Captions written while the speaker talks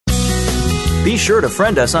Be sure to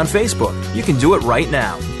friend us on Facebook. You can do it right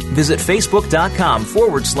now. Visit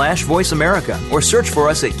facebook.com/Voice America or search for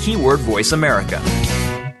us at keyword Voice America.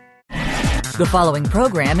 The following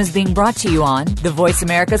program is being brought to you on the Voice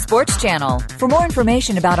America Sports Channel. For more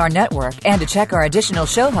information about our network and to check our additional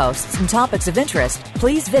show hosts and topics of interest,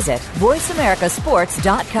 please visit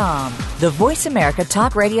voiceamericasports.com. The Voice America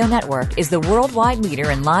Talk Radio Network is the worldwide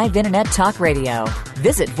leader in live Internet talk radio.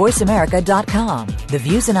 Visit voiceamerica.com. The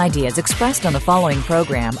views and ideas expressed on the following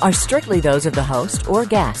program are strictly those of the host or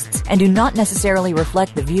guests and do not necessarily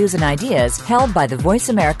reflect the views and ideas held by the Voice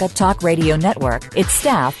America Talk Radio Network, its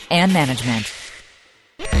staff, and management.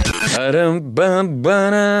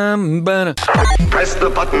 Press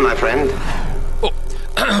the button, my friend.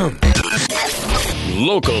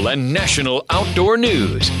 Local and national outdoor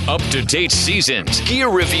news, up-to-date seasons, gear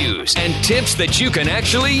reviews, and tips that you can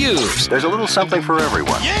actually use. There's a little something for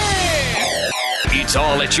everyone. Yeah! It's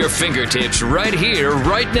all at your fingertips right here,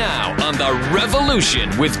 right now on The Revolution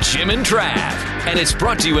with Jim and Trav. And it's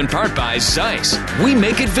brought to you in part by Zeiss. We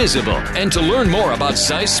make it visible. And to learn more about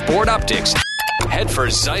Zeiss Sport Optics, head for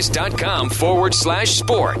Zeiss.com/sports.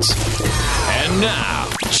 And now,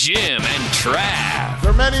 Jim and Trav.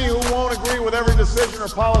 There are many who won't agree with every decision or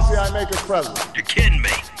policy I make as president. You're kidding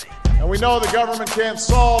me. And we know the government can't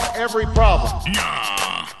solve every problem.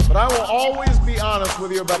 Nah. But I will always be honest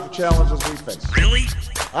with you about the challenges we face. Really?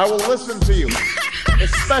 I will listen to you,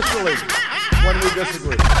 especially when we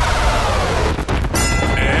disagree.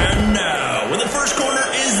 And now, in the first corner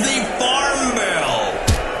is the Farm Bill.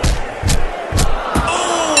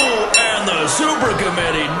 Oh, and the Super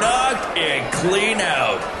Committee knocked it clean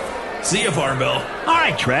out. See you, Farm Bill. All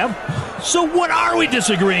right, Trev. So what are we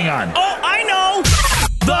disagreeing on? Oh, I know!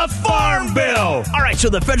 The Farm Bill! All right, so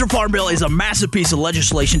the federal Farm Bill is a massive piece of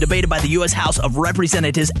legislation debated by the U.S. House of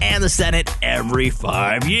Representatives and the Senate every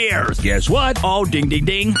 5 years. Guess what? Oh, ding, ding,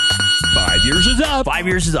 ding. 5 years is up. 5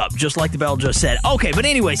 years is up, just like the bell just said. Okay, but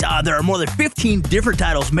anyways, there are more than 15 different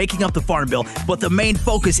titles making up the Farm Bill, but the main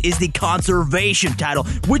focus is the conservation title,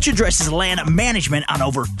 which addresses land management on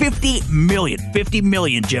over 50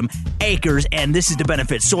 million, Jim, acres, and this is to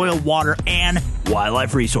benefit soil, water, and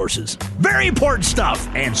wildlife resources. Very important stuff.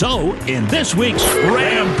 And so, in this week's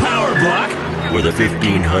Ram Power Block, where the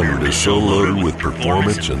 1500 is so loaded with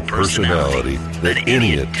performance and personality that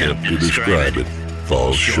any attempt to describe it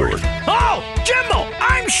falls short. Oh, Jimbo,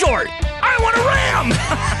 I'm short. I want a Ram.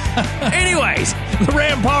 Anyways, the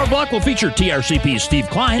Ram Power Block will feature TRCP's Steve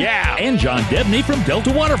Klein and John Debney from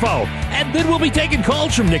Delta Waterfowl. And then we'll be taking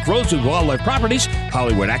calls from Nick Rhodes with Wildlife Properties,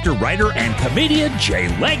 Hollywood actor, writer, and comedian Jay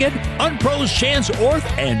Leggett, Unpros Chance Orth,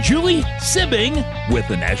 and Julie Sibbing with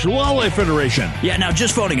the National Wildlife Federation. Yeah, now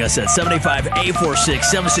just phoning us at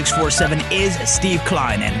 785-846-7647 is Steve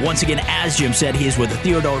Klein. And once again, as Jim said, he is with the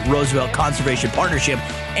Theodore Roosevelt Conservation Partnership.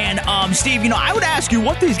 And, Steve, I would ask you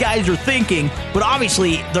what these guys are thinking, but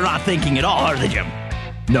obviously they're not thinking at all, are they, Jim?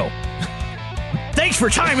 No. Thanks for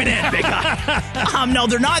chiming in, big guy. No,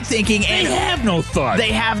 they're not thinking. They have no thoughts.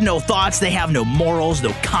 They have no thoughts. They have no morals,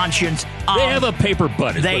 no conscience. They have a paper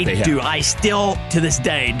butt. They do. I still, to this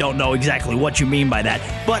day, don't know exactly what you mean by that.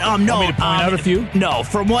 But, no. Want me to point out a few? No.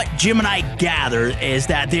 From what Jim and I gather is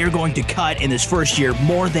that they're going to cut in this first year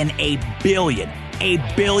more than $1 billion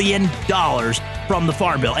from the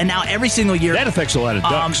Farm Bill. And now every single year, that affects a lot of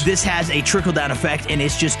ducks. This has a trickle-down effect, and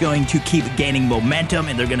it's just going to keep gaining momentum,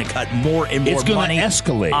 and they're going to cut more and more money. It's going to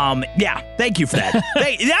escalate. Yeah, thank you for that.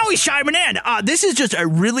 Now he's chiming in. This is just a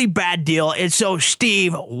really bad deal. And so,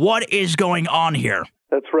 Steve, what is going on here?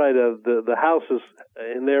 That's right. The House is,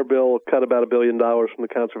 in their bill, cut about $1 billion from the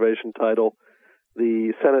conservation title.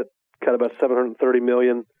 The Senate cut about $730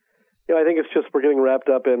 million. I think it's just we're getting wrapped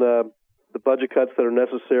up in the budget cuts that are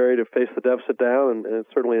necessary to face the deficit down, and it's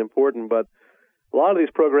certainly important. But a lot of these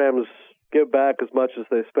programs give back as much as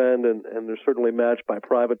they spend, and they're certainly matched by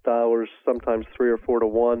private dollars, sometimes 3 or 4 to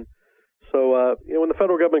 1. So, when the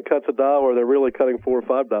federal government cuts $1, they're really cutting $4 or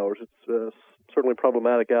 $5. It's certainly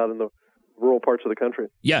problematic out in the rural parts of the country.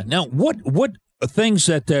 Yeah. Now, what things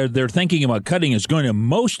that they're thinking about cutting is going to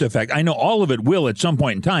most affect? I know all of it will at some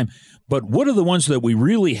point in time, but what are the ones that we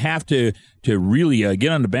really have to really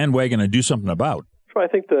get on the bandwagon and do something about? Sure, I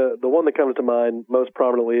think the one that comes to mind most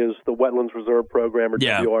prominently is the Wetlands Reserve Program, or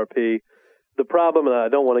WRP. The problem, and I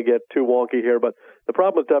don't want to get too wonky here, but the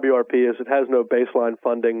problem with WRP is it has no baseline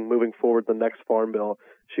funding moving forward the next Farm Bill.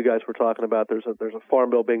 As you guys were talking about, there's a Farm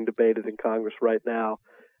Bill being debated in Congress right now.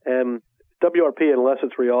 And WRP, unless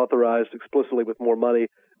it's reauthorized explicitly with more money,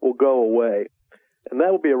 will go away. And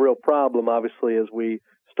that will be a real problem, obviously, as we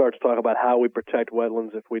start to talk about how we protect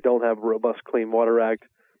wetlands if we don't have a robust Clean Water Act,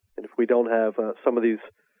 and if we don't have some of these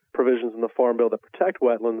provisions in the Farm Bill that protect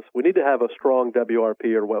wetlands, we need to have a strong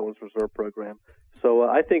WRP or Wetlands Reserve Program. So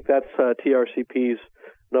I think that's TRCP's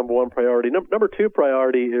number one priority. Number two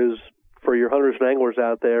priority is for your hunters and anglers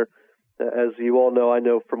out there. As you all know, I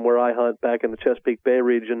know from where I hunt back in the Chesapeake Bay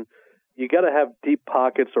region, you got to have deep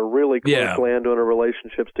pockets or really close landowner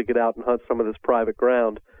relationships to get out and hunt some of this private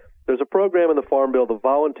ground. There's a program in the Farm Bill, the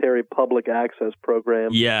Voluntary Public Access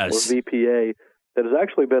Program, or VPA, that has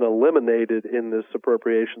actually been eliminated in this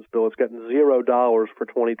appropriations bill. It's gotten $0 for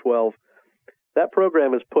 2012. That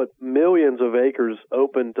program has put millions of acres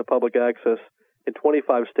open to public access in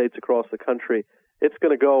 25 states across the country. It's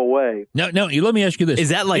going to go away. No, let me ask you this. Is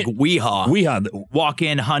that like WEHA,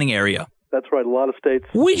 walk-in hunting area? That's right. A lot of states.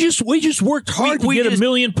 We just worked hard to get 1.2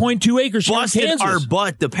 million acres here in Kansas. Busted our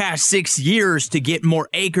butt the past 6 years to get more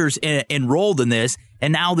acres enrolled in this,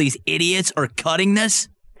 and now these idiots are cutting this?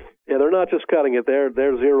 Yeah, they're not just cutting it. They're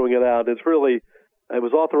zeroing it out. It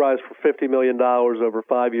was authorized for $50 million over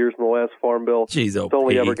 5 years in the last Farm Bill. Jeez, it's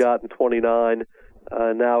only ever gotten 29.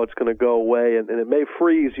 Now it's going to go away, and it may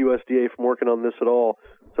freeze USDA from working on this at all.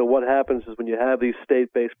 So what happens is when you have these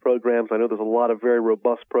state-based programs, I know there's a lot of very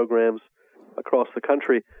robust programs across the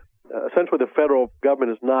country, essentially the federal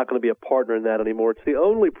government is not going to be a partner in that anymore. It's the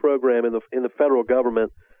only program in the federal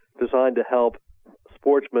government designed to help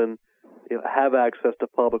sportsmen have access to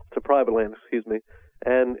private land,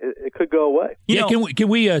 and it could go away. Can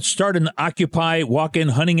we start an Occupy walk-in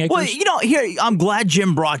hunting acres? Well, here, I'm glad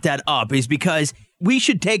Jim brought that up, is because we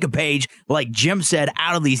should take a page, like Jim said,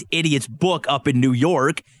 out of these idiots' book up in New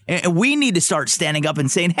York, and we need to start standing up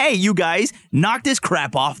and saying, hey, you guys, knock this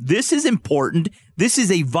crap off. This is important. This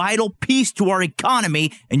is a vital piece to our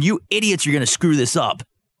economy, and you idiots are going to screw this up.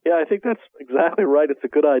 Yeah, I think that's exactly right. It's a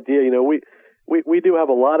good idea. We do have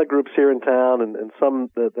a lot of groups here in town and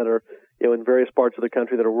some that are in various parts of the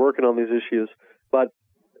country that are working on these issues. But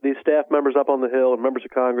these staff members up on the Hill and members of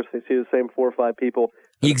Congress, they see the same 4 or 5 people.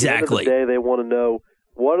 Exactly. At the end of the day, they want to know,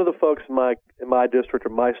 what are the folks in my district or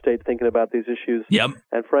my state thinking about these issues? Yep.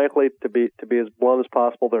 And frankly, to be as blunt as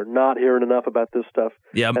possible, they're not hearing enough about this stuff.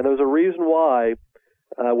 Yep. And there's a reason why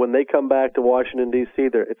when they come back to Washington, D.C.,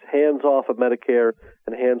 it's hands off of Medicare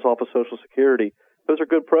and hands off of Social Security. Those are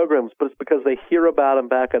good programs, but it's because they hear about them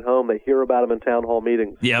back at home. They hear about them in town hall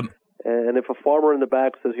meetings. Yep. And if a farmer in the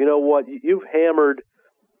back says, you know what, you've hammered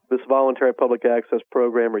this voluntary public access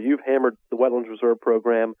program, or you've hammered the Wetlands Reserve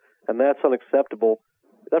Program, and that's unacceptable,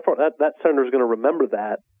 that senator is going to remember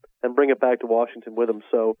that and bring it back to Washington with him.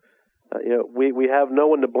 So, we have no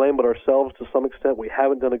one to blame but ourselves to some extent. We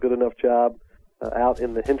haven't done a good enough job out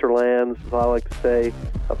in the hinterlands, as I like to say,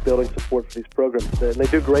 of building support for these programs. And they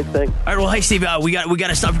do great things. All right, well, hey, Steve, we got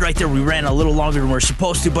to stop you right there. We ran a little longer than we were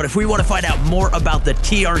supposed to, but if we want to find out more about the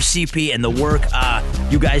TRCP and the work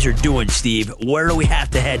you guys are doing, Steve, where do we have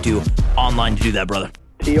to head to online to do that, brother?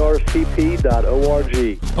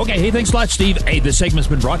 trcp.org. Okay, hey, thanks a lot, Steve. Hey, this segment's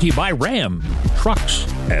been brought to you by Ram Trucks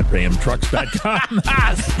at ramtrucks.com.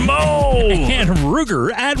 And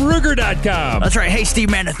Ruger at Ruger.com. That's right. Hey,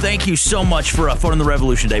 Steve, man, thank you so much for phoning the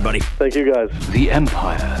Revolution Day, buddy. Thank you, guys. The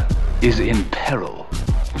Empire is in peril.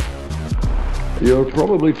 You're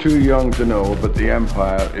probably too young to know, but the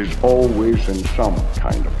Empire is always in some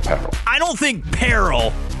kind of peril. I don't think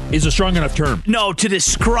peril is a strong enough term. No, to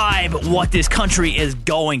describe what this country is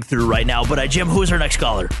going through right now. But, Jim, who's our next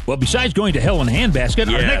caller? Well, besides going to hell in a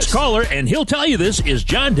handbasket, our next caller, and he'll tell you this, is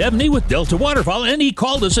John Debney with Delta Waterfowl, and he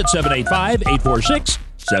called us at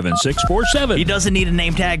 785-846-7647. He doesn't need a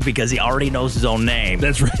name tag because he already knows his own name.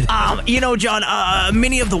 That's right. John,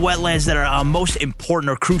 many of the wetlands that are most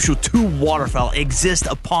important or crucial to waterfowl exist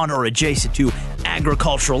upon or adjacent to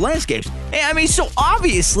agricultural landscapes. So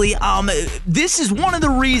obviously, this is one of the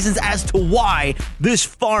reasons as to why this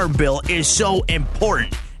farm bill is so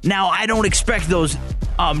important. Now, I don't expect those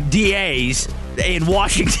DAs in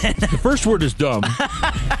Washington. The first word is dumb.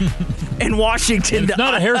 In Washington. It's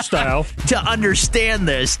not a hairstyle. To understand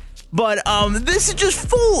this. But this is just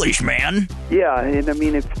foolish, man. Yeah, and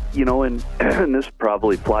it's, and this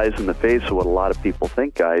probably flies in the face of what a lot of people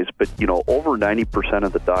think, guys, but, over 90%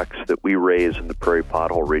 of the ducks that we raise in the prairie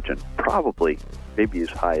pothole region, probably maybe as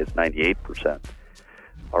high as 98%,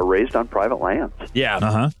 are raised on private lands. Yeah.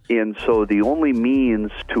 Uh-huh. And so the only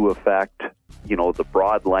means to affect, the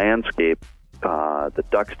broad landscape that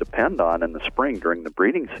ducks depend on in the spring during the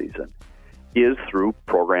breeding season is through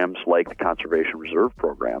programs like the Conservation Reserve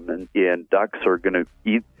Program. And ducks are going to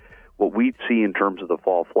eat what we see in terms of the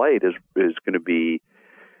fall flight is going to be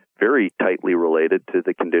very tightly related to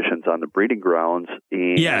the conditions on the breeding grounds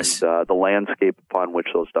and the landscape upon which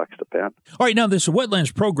those ducks depend. All right, now this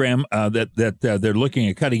wetlands program that they're looking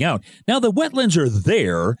at cutting out. Now the wetlands are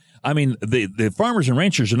there. I mean, the farmers and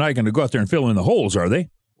ranchers are not going to go out there and fill in the holes, are they?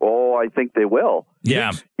 Oh, I think they will.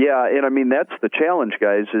 Yeah. Yeah, and I mean, that's the challenge,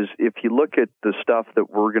 guys, is if you look at the stuff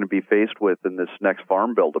that we're going to be faced with in this next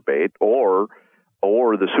Farm Bill debate, or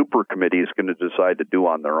the Super Committee is going to decide to do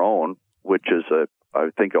on their own, which is, I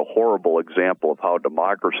think, a horrible example of how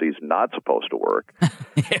democracy is not supposed to work.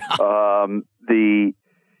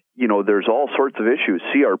 There's all sorts of issues.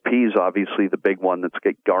 CRP is obviously the big one that's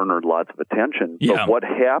garnered lots of attention. Yeah. But what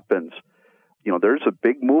happens, there's a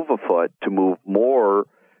big move afoot to move more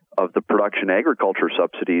of the production agriculture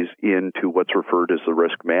subsidies into what's referred as the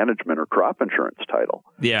risk management or crop insurance title.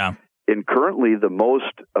 Yeah. And currently, the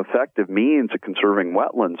most effective means of conserving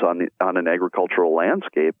wetlands on an agricultural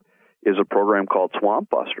landscape is a program called Swamp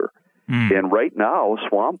Buster. And right now,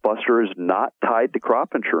 Swamp Buster is not tied to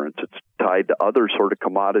crop insurance. It's tied to other sort of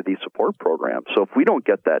commodity support programs. So if we don't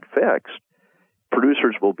get that fixed,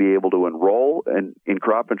 producers will be able to enroll in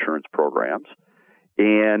crop insurance programs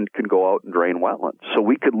and can go out and drain wetlands. So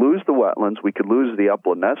we could lose the wetlands, we could lose the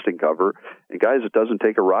upland nesting cover, and guys, it doesn't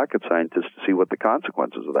take a rocket scientist to see what the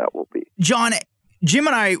consequences of that will be. John, Jim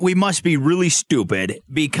and I, we must be really stupid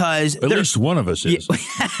because at least one of us is.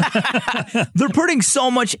 They're putting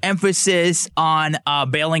so much emphasis on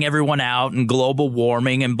bailing everyone out and global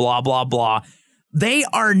warming and blah, blah, blah. They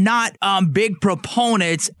are not big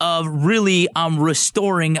proponents of really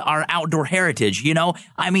restoring our outdoor heritage,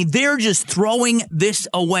 I mean, they're just throwing this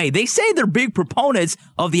away. They say they're big proponents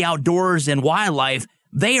of the outdoors and wildlife.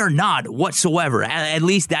 They are not whatsoever. At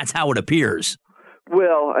least that's how it appears.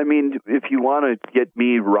 Well, I mean, if you want to get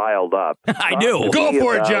me riled up. I do. Go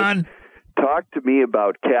for it, John. Talk to me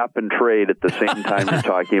about cap and trade at the same time you're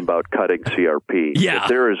talking about cutting CRP. Yeah. If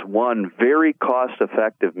there is one very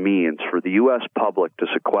cost-effective means for the U.S. public to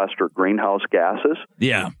sequester greenhouse gases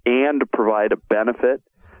and to provide a benefit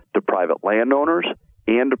to private landowners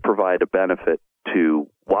and to provide a benefit to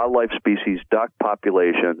wildlife species, duck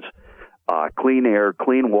populations, clean air,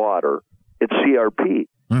 clean water, it's CRP.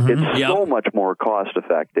 It's so much more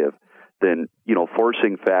cost-effective than,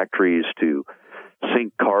 forcing factories to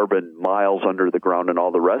sink carbon miles under the ground and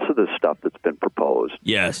all the rest of this stuff that's been proposed.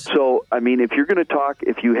 Yes. So, I mean, if you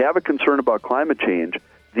have a concern about climate change,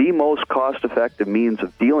 the most cost-effective means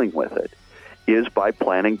of dealing with it is by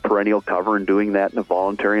planting perennial cover and doing that in a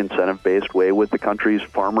voluntary incentive-based way with the country's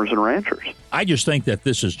farmers and ranchers. I just think that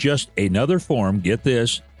this is just another form, get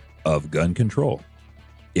this, of gun control.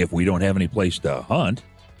 If we don't have any place to hunt,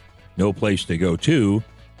 no place to go to,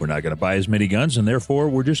 we're not going to buy as many guns, and therefore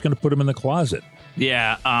we're just going to put them in the closet.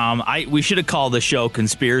 Yeah, we should have called the show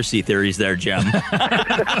Conspiracy Theories there, Jim.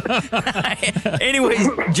 Anyways,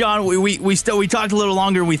 John, we talked a little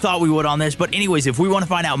longer than we thought we would on this, but anyways, if we want to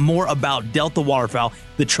find out more about Delta Waterfowl,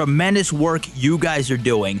 the tremendous work you guys are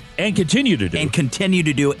doing and continue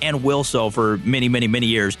to do and will so for many, many, many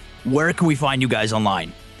years, where can we find you guys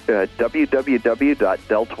online?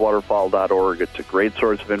 www.deltawaterfowl.org. It's a great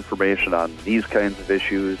source of information on these kinds of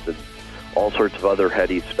issues and all sorts of other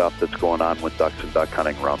heady stuff that's going on with ducks and duck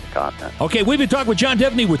hunting around the continent. Okay, we've been talking with John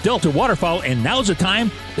Devney with Delta Waterfowl, and now's the time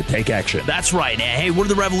to take action. That's right. Hey, we're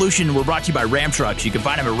the Revolution. We're brought to you by Ram Trucks. You can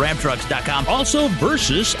find them at ramtrucks.com. Also,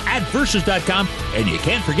 Versus at Versus.com. And you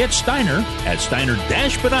can't forget Steiner at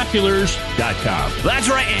Steiner-Binoculars.com. That's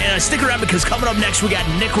right. And stick around because coming up next, we got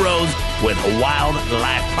Nick Rose with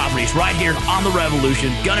Wildlife Properties right here on the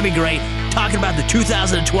Revolution. Gonna be great. Talking about the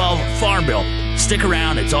 2012 Farm Bill. Stick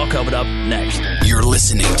around. It's all coming up next. You're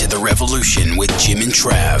listening to The Revolution with Jim and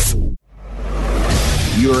Trav.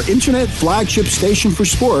 Your internet flagship station for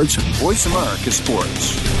sports, Voice America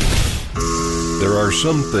Sports. There are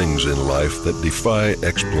some things in life that defy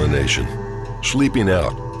explanation. Sleeping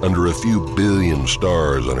out under a few billion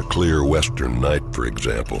stars on a clear western night, for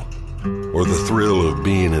example. Or the thrill of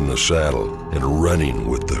being in the saddle and running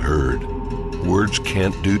with the herd. Words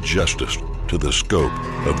can't do justice to the scope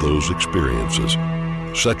of those experiences.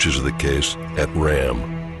 Such is the case at Ram,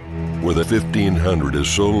 where the 1500 is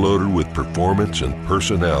so loaded with performance and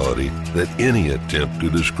personality that any attempt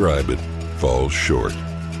to describe it falls short.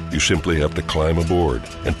 You simply have to climb aboard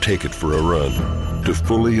and take it for a run to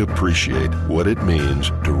fully appreciate what it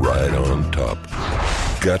means to ride on top.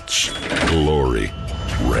 Guts, glory,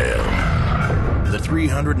 Ram. The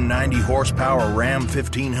 390-horsepower Ram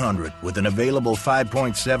 1500 with an available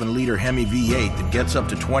 5.7-liter Hemi V8 that gets up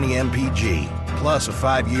to 20 mpg. plus a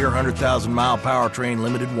 5-year, 100,000-mile powertrain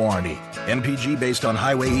limited warranty. MPG based on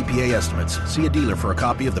highway EPA estimates. See a dealer for a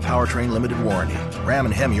copy of the powertrain limited warranty. Ram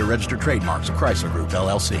and Hemi are registered trademarks of Chrysler Group,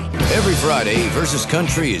 LLC. Every Friday, Versus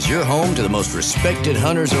Country is your home to the most respected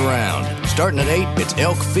hunters around. Starting at 8, it's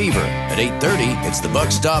Elk Fever. At 8:30, it's The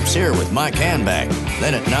Buck Stops Here with Mike Hanback.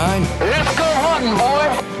 Then at 9, let's go hunting,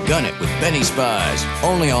 boy! Gun It with Benny Spies,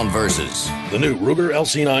 only on Versus. The new Ruger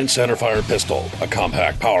LC9 centerfire pistol, a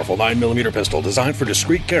compact, powerful 9mm pistol designed for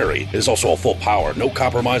discreet carry, is also a full-power,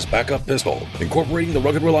 no-compromise backup pistol, incorporating the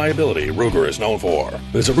rugged reliability Ruger is known for.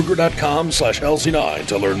 Visit Ruger.com/LC9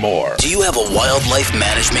 to learn more. Do you have a wildlife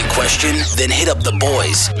management question? Then hit up the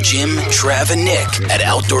boys, Jim, Trav, and Nick at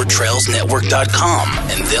OutdoorTrailsNetwork.com,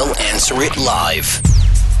 and they'll answer it live.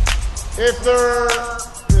 If there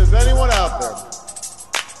is anyone out there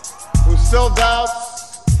who still doubts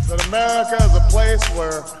that America is a place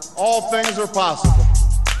where all things are possible,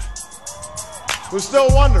 who still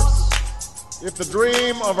wonders if the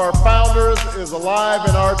dream of our founders is alive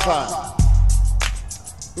in our time,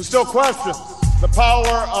 who still questions the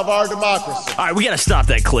power of our democracy. All right, we got to stop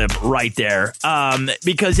that clip right there,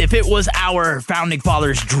 because if it was our founding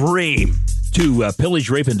fathers' dream to pillage,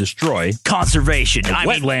 rape, and destroy conservation,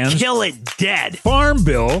 wetlands, kill it dead, farm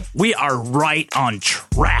bill, we are right on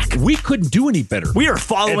track. We couldn't do any better. We are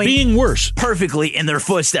following and being worse perfectly in their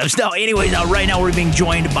footsteps. Now, anyway, right now we're being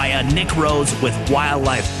joined by Nick Rose with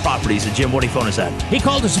Wildlife Properties. And Jim, what do you phone us at? He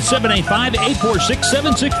called us at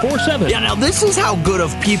 785-846-7647. Yeah, now this is how good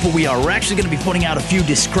of people we are. We're actually going to be putting out a few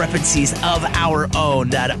discrepancies of our own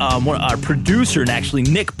that our producer and actually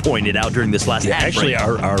Nick pointed out during this last ad actually,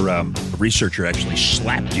 break. our researcher actually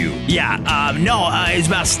slapped you. Yeah, it's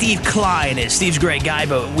about Steve Klein. Steve's a great guy,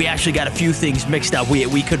 but we actually got a few things mixed up.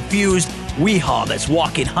 We confused WEHA, that's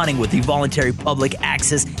Walk-In Hunting, with the Voluntary Public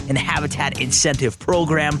Access and Habitat Incentive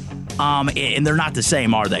Program, and they're not the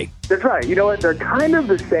same, are they? That's right. You know what? They're kind of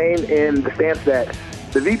the same in the stance that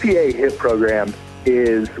the VPA HIP program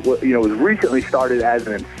was recently started as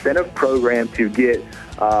an incentive program to get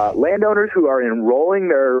landowners who are enrolling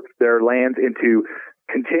their lands into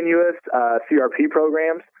continuous CRP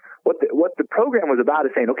programs. What the program was about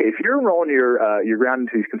is saying, okay, if you're enrolling your ground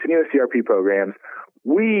into these continuous CRP programs,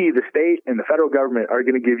 we, the state and the federal government, are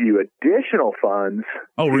going to give you additional funds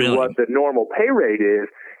to what the normal pay rate is,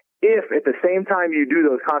 if at the same time you do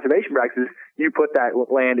those conservation practices, you put that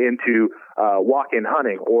land into walk-in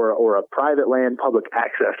hunting or a private land public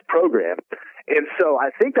access program. And so I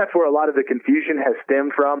think that's where a lot of the confusion has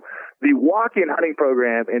stemmed from. The walk-in hunting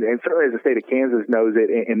program, and certainly as the state of Kansas knows it,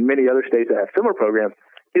 and many other states that have similar programs,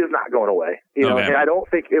 is not going away. And I don't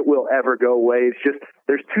think it will ever go away. It's just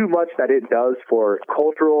there's too much that it does for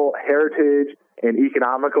cultural heritage and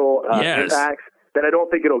economical impacts that I don't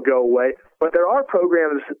think it'll go away. But there are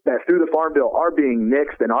programs that through the Farm Bill are being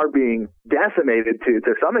nixed and are being decimated to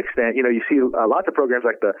some extent. You know, you see lots of programs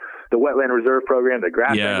like the Wetland Reserve Program, the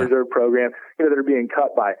Grassland Reserve Program, that are being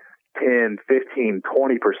cut by 10, 15,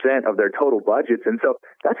 20% of their total budgets. And so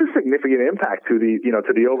that's a significant impact to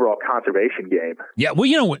the overall conservation game. Yeah.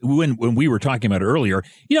 Well, when we were talking about it earlier,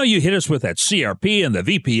 you hit us with that CRP and the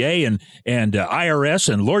VPA and IRS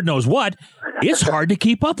and Lord knows what. It's hard to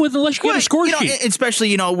keep up with unless you get a score sheet.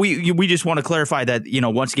 Especially, we just want to clarify that,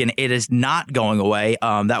 once again, it is not going away.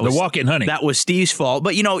 That was the walk-in hunting. That was Steve's fault.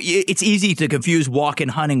 But, it's easy to confuse walk-in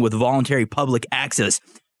hunting with voluntary public access.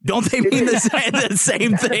 Don't they mean the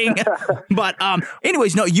same thing? But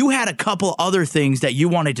anyways, no, you had a couple other things that you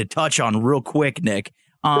wanted to touch on real quick, Nick.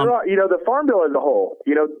 There are, the Farm Bill as a whole,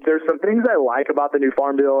 there's some things I like about the new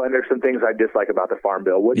Farm Bill, and there's some things I dislike about the Farm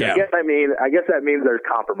Bill. Which I guess that means there's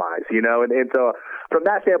compromise, and so from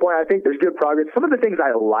that standpoint, I think there's good progress. Some of the things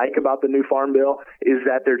I like about the new Farm Bill is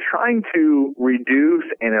that they're trying to reduce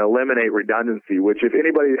and eliminate redundancy, which if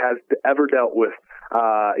anybody has ever dealt with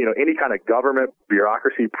any kind of government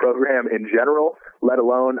bureaucracy program in general, let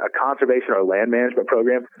alone a conservation or land management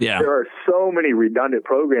program, there are so many redundant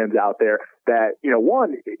programs out there that,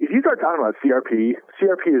 one, if you start talking about CRP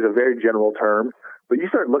is a very general term, but you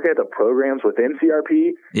start looking at the programs within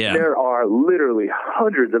CRP, there are literally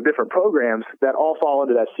hundreds of different programs that all fall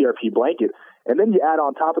into that CRP blanket. And then you add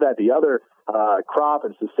on top of that the other crop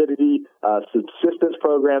and subsistence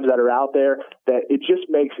programs that are out there, that it just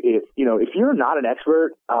makes it, if you're not an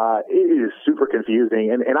expert, it is super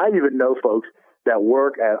confusing. And I even know folks that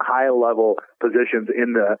work at high-level positions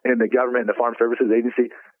in the government and the Farm Services Agency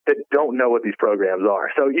that don't know what these programs are.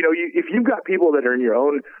 So, if you've got people that are in your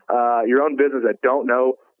own business that don't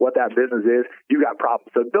know what that business is, you got problems.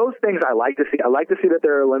 So those things I like to see. I like to see that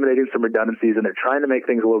they're eliminating some redundancies and they're trying to make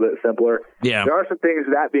things a little bit simpler. Yeah. There are some things,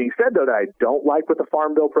 that being said, though, that I don't like with the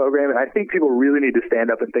Farm Bill program, and I think people really need to stand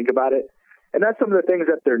up and think about it. And that's some of the things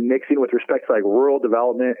that they're nixing with respect to like rural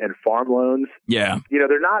development and farm loans. Yeah.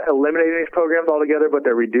 They're not eliminating these programs altogether, but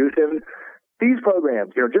they're reducing these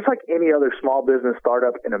programs. Just like any other small business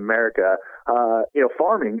startup in America,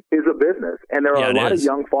 farming is a business. And there are a lot of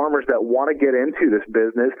young farmers that want to get into this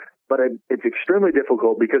business, but it's extremely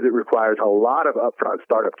difficult because it requires a lot of upfront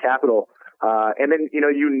startup capital. And then,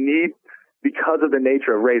 you need, because of the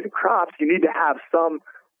nature of raising crops, you need to have some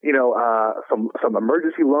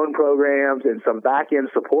emergency loan programs and some back-end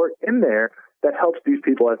support in there that helps these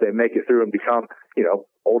people as they make it through and become,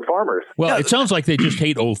 old farmers. Well, it sounds like they just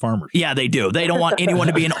hate old farmers. Yeah, they do. They don't want anyone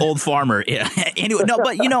to be an old farmer. Yeah. Anyway, no,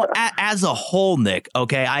 but as a whole, Nick,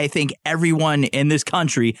 okay, I think everyone in this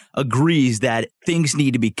country agrees that things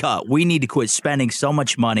need to be cut. We need to quit spending so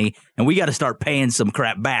much money, and we got to start paying some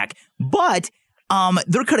crap back. But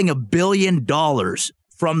they're cutting $1 billion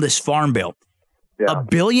from this farm bill. Yeah.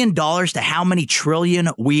 $1 billion to how many trillion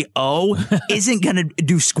we owe isn't going to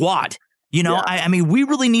do squat. I mean, we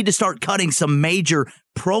really need to start cutting some major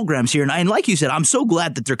programs here. And like you said, I'm so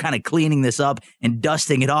glad that they're kind of cleaning this up and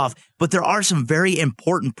dusting it off. But there are some very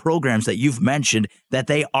important programs that you've mentioned that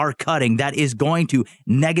they are cutting that is going to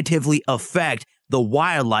negatively affect the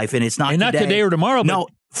wildlife. And it's not today or tomorrow, but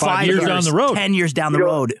 5 years down the road, 10 years down the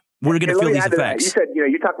road, we're going to feel these effects. You said,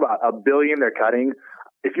 you talk about $1 billion they're cutting.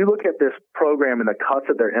 If you look at this program and the cuts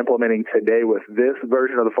that they're implementing today with this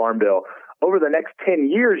version of the Farm Bill, over the next 10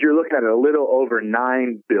 years, you're looking at a little over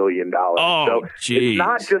 $9 billion. Oh, so it's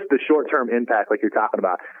not just the short-term impact like you're talking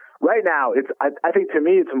about. Right now, I think to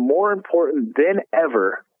me, it's more important than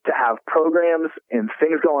ever to have programs and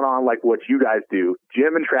things going on like what you guys do,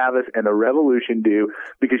 Jim and Travis and the Revolution do,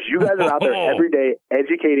 because you guys are out there every day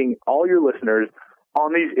educating all your listeners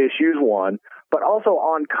on these issues, one, but also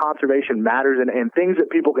on conservation matters and things that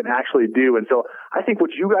people can actually do. And so I think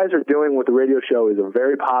what you guys are doing with the radio show is a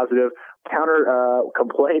very positive counter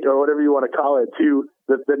complaint, or whatever you want to call it, to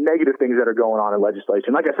the negative things that are going on in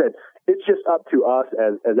legislation. Like I said, it's just up to us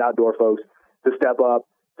as outdoor folks to step up,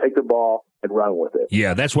 take the ball, and run with it.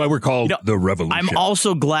 Yeah, that's why we're called the Revolution. I'm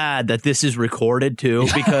also glad that this is recorded, too,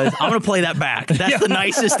 because I'm going to play that back. That's the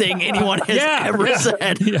nicest thing anyone has ever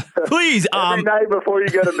said. Yeah. Please. Every night before you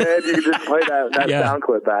go to bed, you can just play that sound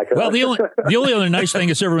clip back. Well, the only other nice thing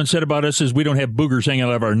that's everyone said about us is we don't have boogers hanging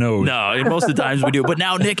out of our nose. No, most of the times we do. But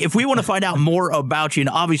now, Nick, if we want to find out more about you, and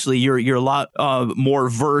obviously you're a lot more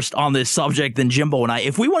versed on this subject than Jimbo and I,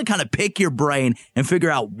 if we want to kind of pick your brain and figure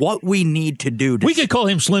out what we need to do. We could call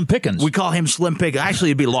him Slim Pickens. We call him Slim Pickens.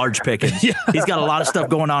 Actually, it'd be Large Pickens. He's got a lot of stuff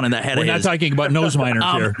going on in that head We're of not his. talking about nose minors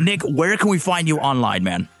here. Nick, where can we find you online,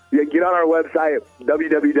 man? Yeah, get on our website,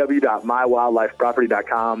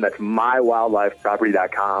 www.mywildlifeproperty.com. That's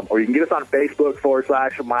mywildlifeproperty.com. Or you can get us on Facebook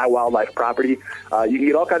 /mywildlifeproperty. You can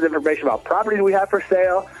get all kinds of information about properties we have for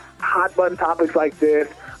sale, hot button topics like this.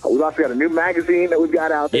 We've also got a new magazine that we've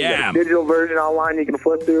got out there. We've got a digital version online you can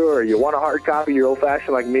flip through, or you want a hard copy, you're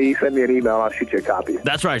old-fashioned like me, send me an email and I'll shoot you a copy.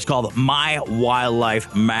 That's right. It's called My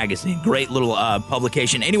Wildlife Magazine. Great little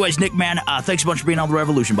publication. Anyways, Nick, man, thanks a bunch for being on The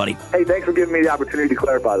Revolution, buddy. Hey, thanks for giving me the opportunity to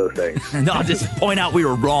clarify those things. No, I'll just point out we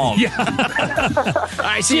were wrong. Yeah. All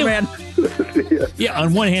right, see you, man. Yeah,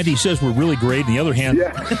 on one hand, he says we're really great. On the other hand,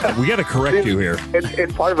 we got to correct you here.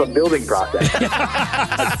 It's part of a building process.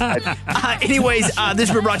 Anyways, this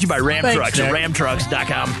has been brought to you by Ram Trucks at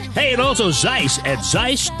ramtrucks.com. Hey, and also Zeiss at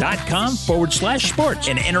zeiss.com/sports.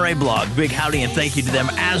 And NRA Blog. Big howdy and thank you to them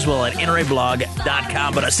as well at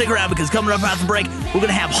nrablog.com. But stick around because coming up after the break, we're going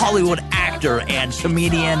to have Hollywood actor and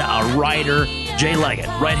comedian, writer, Jay Leggett,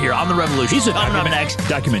 right here on The Revolution. He's a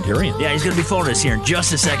documentarian. Yeah, he's going to be phoning us here in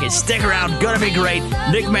just a second. Stick around. Going to be great.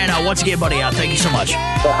 Nick, man, once again, buddy, thank you so much.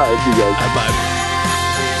 All right, you guys. Bye.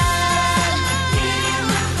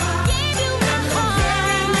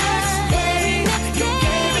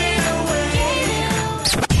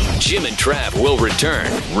 Jim and Trav will return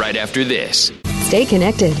right after this. Stay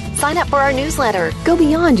connected. Sign up for our newsletter. Go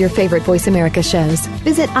beyond your favorite Voice America shows.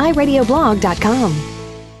 Visit iradioblog.com.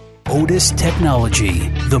 Otis Technology,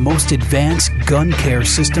 the most advanced gun care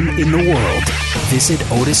system in the world. Visit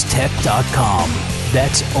otistech.com.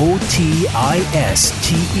 That's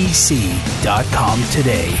OTISTEC.com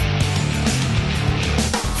today.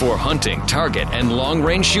 For hunting, target, and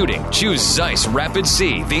long-range shooting, choose Zeiss Rapid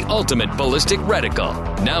C, the ultimate ballistic reticle.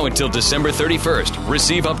 Now until December 31st,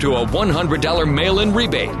 receive up to a $100 mail-in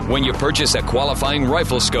rebate when you purchase a qualifying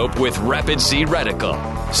rifle scope with Rapid C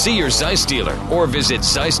reticle. See your Zeiss dealer or visit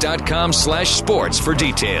Zeiss.com/sports for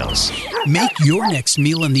details. Make your next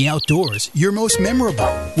meal in the outdoors your most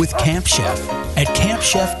memorable with Camp Chef at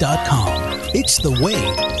campchef.com. It's the way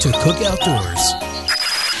to cook outdoors.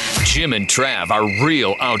 Jim and Trav are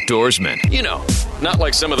real outdoorsmen. You know, not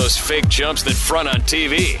like some of those fake chumps that front on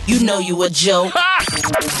TV. You know you a joke.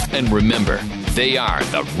 And remember, they are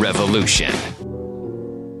the revolution.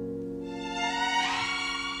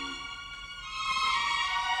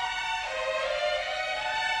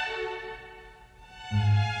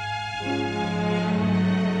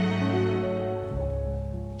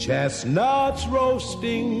 Chestnuts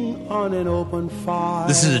roasting on an open fire.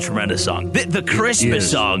 This is a tremendous song. The Christmas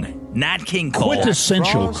song, Nat King Cole.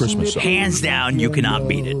 Quintessential Christmas song. Hands down, you cannot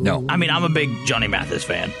beat it. No. I mean, I'm a big Johnny Mathis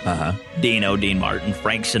fan. Dean Martin,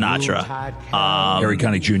 Frank Sinatra. Harry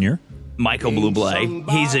Connick Jr. Michael Bublé.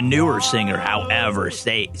 He's a newer singer, however,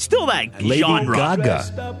 still that Lady genre. Gaga.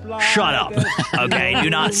 Shut up. Okay,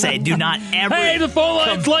 do not ever. Hey, the phone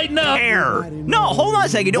line's lighting up. No, hold on a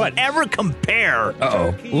second. Don't ever compare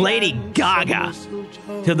Lady Gaga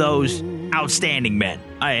to those outstanding men.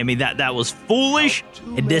 I mean, that was foolish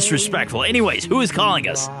and disrespectful. Anyways, who is calling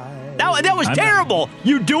us? That was terrible.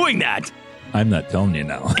 You doing that. I'm not telling you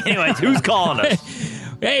now. Anyways, who's calling us?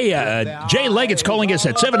 Hey, Jay Leggett's calling us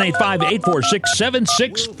at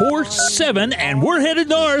 785-846-7647, and we're headed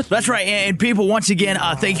north. That's right. And people, once again,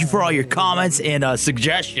 thank you for all your comments and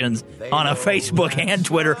suggestions on Facebook and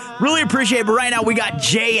Twitter. Really appreciate it. But right now, we got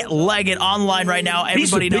Jay Leggett online right now. Everybody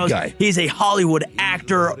He's a big knows guy. He's a Hollywood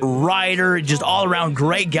actor, writer, just all-around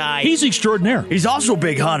great guy. He's extraordinary. He's also a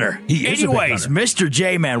big hunter. He is a big Anyways, hunter. Mr.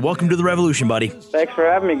 J, man, welcome to the revolution, buddy. Thanks for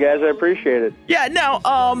having me, guys. I appreciate it. Yeah,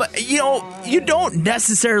 now, you don't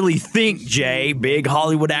necessarily think, Jay, big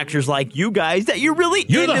Hollywood actors like you guys, that you're really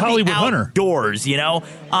You're into the Hollywood hunter. outdoors, you know?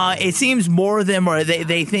 It seems more of them, or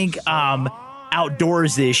they think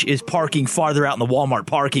outdoors-ish is parking farther out in the Walmart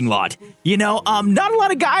parking lot. You know, not a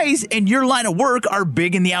lot of guys in your line of work are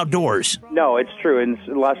big in the outdoors. No, it's true. In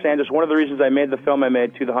Los Angeles, one of the reasons I made the film I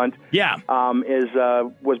made, To the Hunt,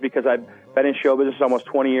 was because I've been in show business almost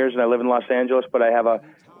 20 years, and I live in Los Angeles, but I have a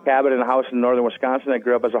cabin and a house in northern Wisconsin. I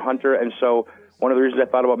grew up as a hunter, and so one of the reasons I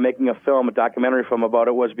thought about making a documentary film about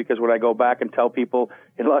it, was because when I go back and tell people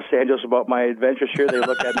in Los Angeles about my adventures here, they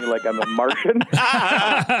look at me like I'm a Martian.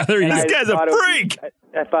 This guy's a freak.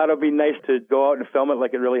 I thought it would be nice to go out and film it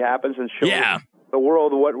like it really happens and show the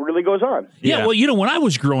world what really goes on. Yeah, well, when I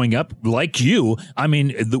was growing up, like you, I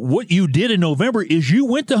mean, what you did in November is you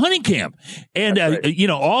went to hunting camp. And,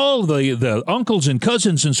 all the uncles and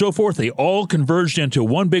cousins and so forth, they all converged into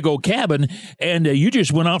one big old cabin, and you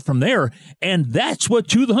just went out from there. And that's what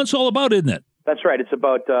To the Hunt's all about, isn't it? That's right. It's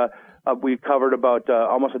about, we've covered about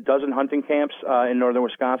almost a dozen hunting camps in northern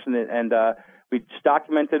Wisconsin, and we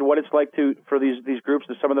documented what it's like for these groups.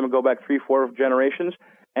 Some of them go back 3-4 generations,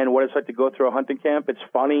 and what it's like to go through a hunting camp. It's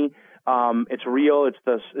funny, it's real. It's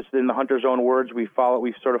in the hunter's own words. We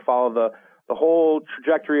sort of follow the whole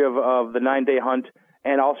trajectory of the 9-day hunt,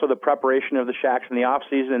 and also the preparation of the shacks in the off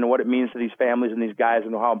season, and what it means to these families and these guys,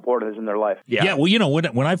 and how important it is in their life. Yeah, well,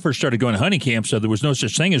 when I first started going to hunting camps, there was no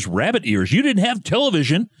such thing as rabbit ears. You didn't have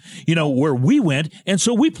television, where we went, and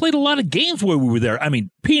so we played a lot of games where we were there. I mean,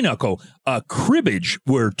 pinochle, cribbage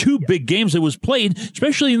were two big games that was played,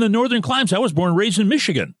 especially in the northern climes. I was born and raised in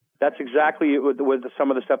Michigan. That's exactly with some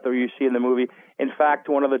of the stuff that you see in the movie. In fact,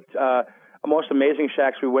 one of the most amazing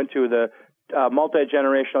shacks we went to, the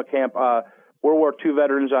multi-generational camp, World War II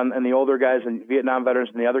veterans and the older guys, and Vietnam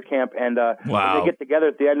veterans in the other camp, and they get together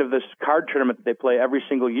at the end of this card tournament that they play every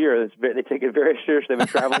single year. They take it very seriously. They have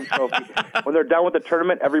a traveling trophy. When they're done with the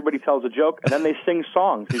tournament, everybody tells a joke, and then they sing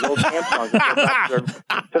songs, these old camp songs that go back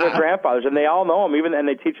to their grandfathers, and they all know them, and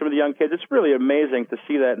they teach them to the young kids. It's really amazing to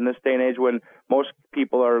see that in this day and age when most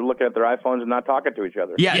people are looking at their iPhones and not talking to each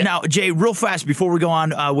other. Yeah. Now, Jay, real fast before we go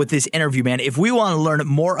on with this interview, man, if we want to learn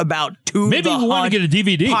more about To the Hunt, maybe we want to get a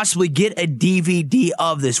DVD. Possibly get a DVD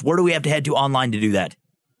of this. Where do we have to head to online to do that?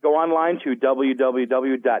 Go online to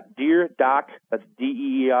www.deerdoc, that's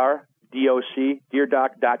DEERDOC,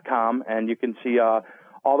 deerdoc.com, and you can see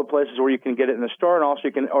all the places where you can get it in the store, and also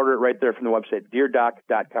you can order it right there from the website,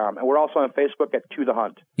 deerdoc.com. And we're also on Facebook at To The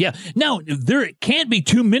Hunt. Yeah. Now, there can't be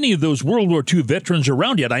too many of those World War II veterans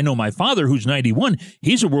around yet. I know my father, who's 91,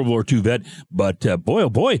 he's a World War II vet, but boy,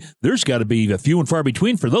 oh boy, there's got to be a few and far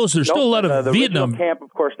between for those. There's still a lot of the Vietnam. Original camp,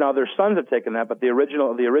 of course, now their sons have taken that, but the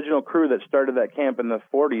original crew that started that camp in the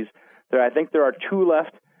 40s, I think there are 2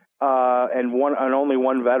 left. And only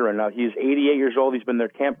one veteran. Now, he's 88 years old. He's been their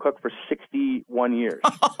camp cook for 61 years.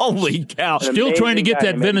 Holy cow. Still trying to get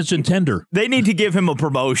that venison tender. They need to give him a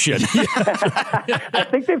promotion. I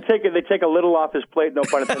think they take a little off his plate, no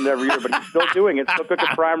pun intended, every year, but he's still doing it. Still cooking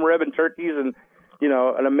prime rib and turkeys and,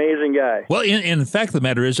 an amazing guy. Well, in fact, the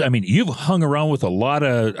matter is, I mean, you've hung around with a lot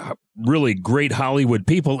of really great Hollywood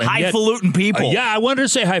people. And highfalutin people. Yeah, I wanted to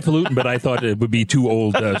say highfalutin, but I thought it would be too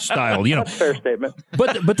old style. That's a fair statement.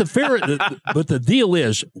 But the deal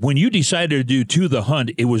is, when you decided to do To The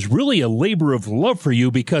Hunt, it was really a labor of love for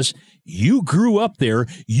you because you grew up there.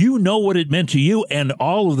 You know what it meant to you and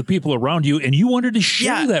all of the people around you, and you wanted to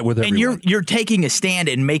share that with everyone. And you're taking a stand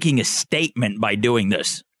and making a statement by doing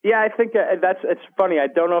this. Yeah, I think it's funny. I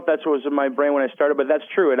don't know if that's what was in my brain when I started, but that's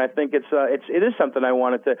true. And I think it is something I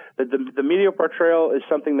wanted to. The media portrayal is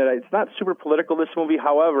something that it's not super political. This movie,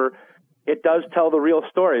 however, it does tell the real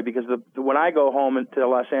story because when I go home to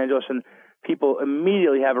Los Angeles and people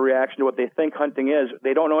immediately have a reaction to what they think hunting is,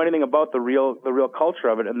 they don't know anything about the real culture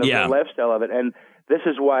of it and the real lifestyle of it. And this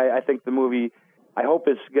is why I think the movie, I hope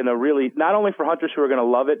it's going to really, not only for hunters who are going to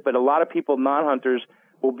love it, but a lot of people, non-hunters,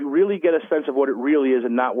 will really get a sense of what it really is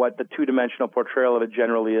and not what the two-dimensional portrayal of it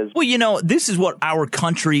generally is. Well, this is what our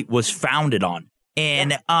country was founded on.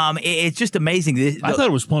 And it's just amazing. I thought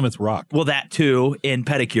it was Plymouth Rock. Well, that too, in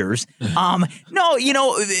pedicures. No,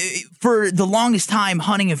 for the longest time,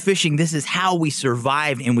 hunting and fishing, this is how we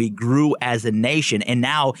survived and we grew as a nation. And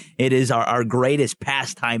now it is our greatest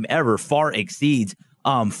pastime ever, far exceeds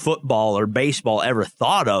football or baseball ever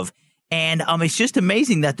thought of. And it's just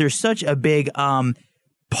amazing that there's such a big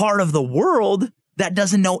part of the world that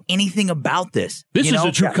doesn't know anything about this. This is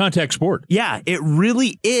a true contact sport. Yeah, it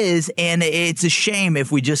really is, and it's a shame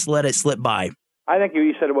if we just let it slip by. I think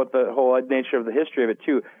you said about the whole nature of the history of it,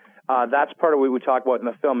 too. That's part of what we talk about in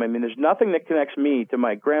the film. I mean, there's nothing that connects me to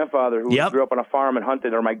my grandfather who grew up on a farm and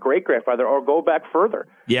hunted, or my great-grandfather, or go back further.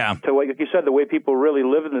 Yeah. To, like you said, the way people really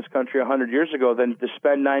lived in this country 100 years ago than to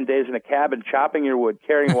spend 9 days in a cabin chopping your wood,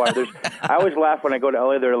 carrying water. I always laugh when I go to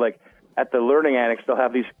L.A., they're like, at the Learning Annex, they'll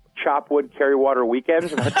have these chop wood, carry water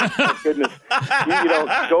weekends. And my goodness, you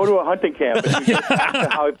go to a hunting camp and you get back to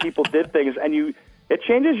how people did things, and it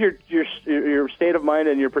changes your state of mind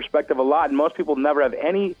and your perspective a lot. And most people never have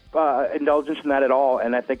any indulgence in that at all.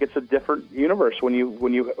 And I think it's a different universe when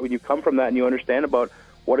you come from that and you understand about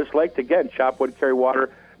what it's like to again chop wood, carry water,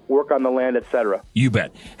 work on the land, etc. You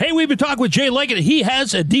bet. Hey, we've been talking with Jay Leggett. He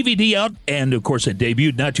has a DVD out, and of course it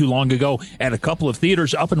debuted not too long ago at a couple of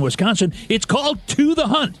theaters up in Wisconsin. It's called To The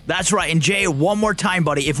Hunt. That's right. And Jay, one more time,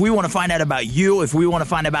 buddy, if we want to find out about you, if we want to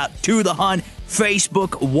find out about To The Hunt,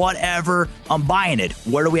 Facebook, whatever, I'm buying it.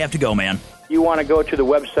 Where do we have to go, man? You want to go to the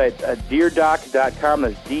website, deerdoc.com.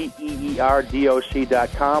 That's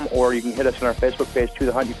DEERDOC.com, or you can hit us on our Facebook page, To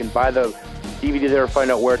The Hunt. You can buy the DVD there,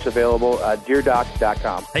 find out where it's available,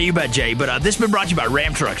 deerdoc.com. Hey, you bet, Jay. But this has been brought to you by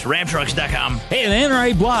Ram Trucks, ramtrucks.com. Hey, an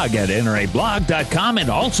NRA blog at nrablog.com,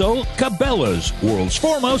 and also Cabela's, world's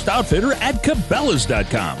foremost outfitter at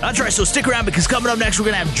Cabela's.com. That's right, so stick around because coming up next, we're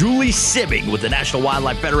going to have Julie Sibbing with the National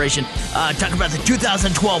Wildlife Federation talking about the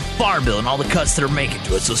 2012 Farm Bill and all the cuts that are making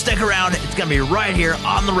to it. So stick around. It's going to be right here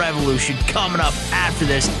on The Revolution coming up after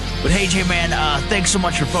this. But hey, Jay, man, thanks so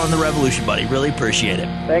much for phoning The Revolution, buddy. Really appreciate it.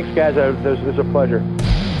 Thanks, guys. It was a pleasure.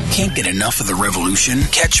 Can't get enough of The Revolution?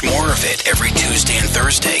 Catch more of it every Tuesday and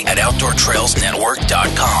Thursday at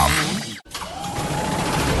OutdoorTrailsNetwork.com.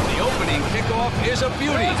 The opening kickoff is a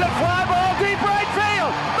beauty. It's a fly ball deep right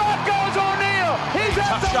field. Back goes O'Neal. He's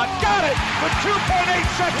at the shot. Got it with 2.8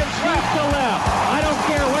 seconds left. To left. I don't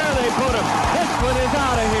care where they put him. This one is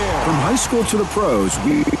out of here. From high school to the pros,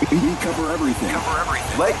 we cover everything.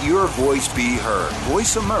 Let your voice be heard.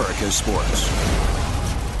 Voice America Sports.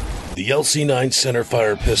 The LC9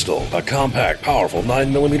 Centerfire Pistol, a compact, powerful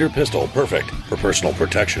 9mm pistol, perfect for personal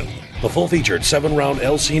protection. The full-featured 7-round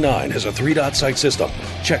LC9 has a 3-dot sight system,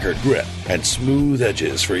 checkered grip, and smooth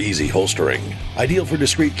edges for easy holstering. Ideal for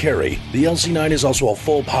discreet carry, the LC9 is also a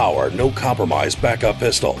full-power, no-compromise backup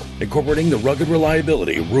pistol, incorporating the rugged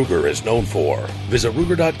reliability Ruger is known for. Visit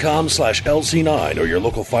Ruger.com/LC9 or your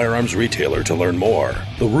local firearms retailer to learn more.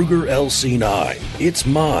 The Ruger LC9. It's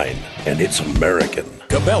mine, and it's American.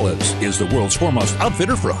 Cabela's is the world's foremost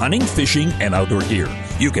outfitter for hunting, fishing, and outdoor gear.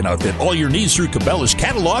 You can outfit all your needs through Cabela's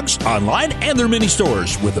catalogs, online, and their mini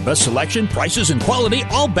stores with the best selection, prices, and quality,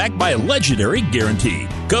 all backed by a legendary guarantee.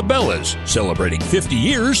 Cabela's, celebrating 50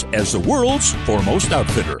 years as the world's foremost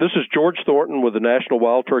outfitter. This is George Thornton with the National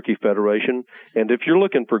Wild Turkey Federation, and if you're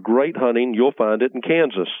looking for great hunting, you'll find it in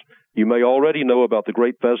Kansas. You may already know about the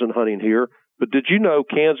great pheasant hunting here, but did you know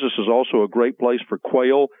Kansas is also a great place for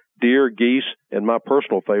quail, deer, geese, and my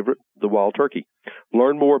personal favorite, the wild turkey.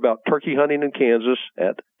 Learn more about turkey hunting in Kansas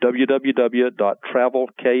at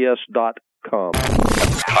www.travelks.com.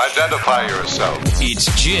 Identify yourself. It's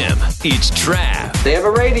Jim. It's Trav. They have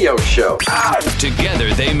a radio show.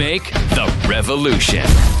 Together they make The Revolution.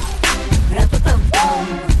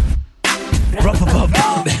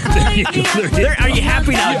 Are you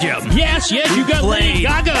happy now, Jim? Yes, you got Lady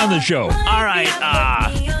Gaga on the show. All right,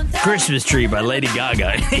 Christmas Tree by Lady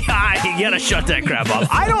Gaga. You gotta shut that crap up.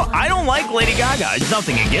 I don't like Lady Gaga. It's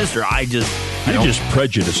nothing against her. You're just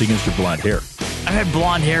prejudiced against her blonde hair. I've had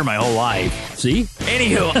blonde hair my whole life. See?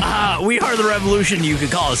 Anywho, we are The Revolution. You can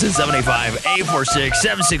call us at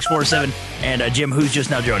 785-846-7647. And Jim, who's just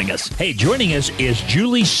now joining us? Hey, joining us is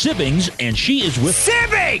Julie Sibbings, and she is with...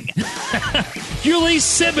 Sibbing! Julie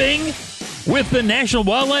Sibbing with the National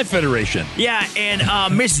Wildlife Federation. Yeah, and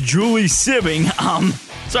Miss Julie Sibbing,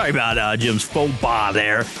 sorry about Jim's faux pas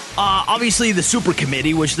there. Obviously, the Super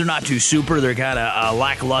Committee, which they're not too super, they're kind of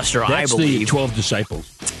lackluster, I believe. That's the 12 disciples.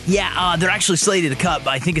 Yeah, they're actually slated to cut,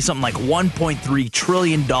 I think it's something like $1.3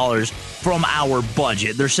 trillion from our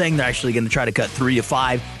budget. They're saying they're actually going to try to cut 3 to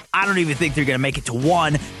 5. I don't even think they're going to make it to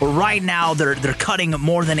 1, but right now they're cutting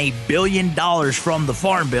more than $1 billion from the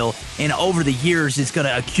Farm Bill, and over the years it's going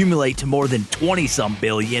to accumulate to more than 20-some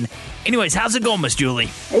billion. Anyways, how's it going, Miss Julie?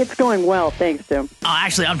 It's going well, thanks, Tim.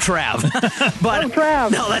 Actually, I'm Trav. But I'm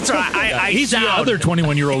Trav. No, that's right. He's the other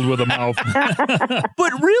 21-year-old with a mouth.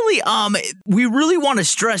 But really, we really want to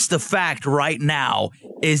stress the fact right now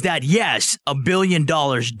is that, yes, $1 billion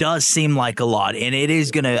does seem like a lot, and it is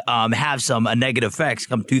going to have some negative effects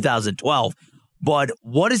come 2012. But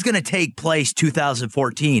what is going to take place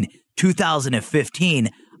 2014, 2015?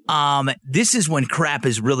 This is when crap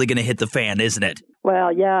is really going to hit the fan, isn't it?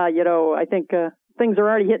 Well, yeah, I think things are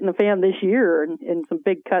already hitting the fan this year and some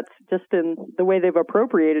big cuts just in the way they've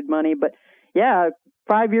appropriated money. But, yeah,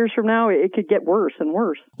 5 years from now, it could get worse and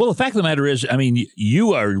worse. Well, the fact of the matter is, I mean,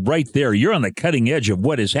 you are right there. You're on the cutting edge of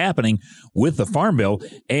what is happening with the Farm Bill.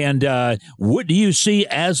 And what do you see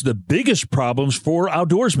as the biggest problems for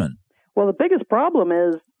outdoorsmen? Well, the biggest problem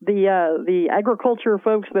is the agriculture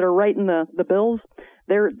folks that are writing the bills.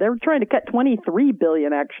 They're trying to cut $23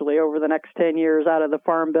 billion actually over the next 10 years out of the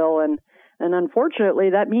Farm Bill, and unfortunately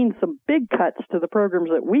that means some big cuts to the programs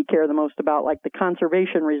that we care the most about, like the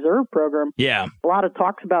Conservation Reserve Program. Yeah, a lot of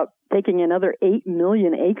talks about taking another 8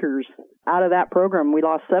 million acres out of that program. We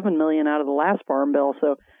lost 7 million out of the last Farm Bill,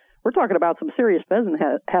 so we're talking about some serious pheasant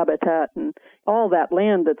habitat and all that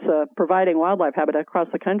land that's providing wildlife habitat across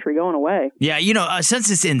the country going away. Yeah,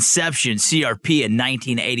 since its inception, CRP in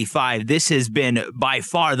 1985, this has been by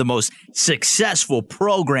far the most successful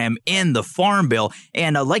program in the Farm Bill.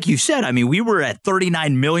 And like you said, I mean, we were at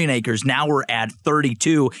 39 million acres. Now we're at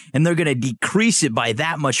 32, and they're going to decrease it by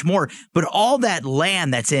that much more. But all that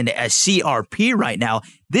land that's in a CRP right now,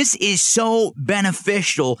 this is so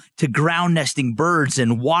beneficial to ground nesting birds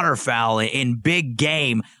and waterfowl and big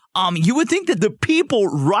game. You would think that the people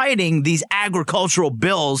writing these agricultural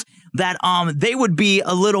bills, that they would be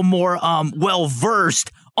a little more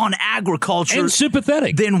well-versed on agriculture. And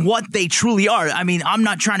sympathetic. Than what they truly are. I mean, I'm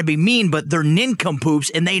not trying to be mean, but they're nincompoops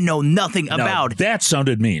and they know nothing about that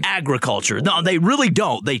sounded mean. Agriculture. No, they really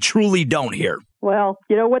don't. They truly don't here. Well,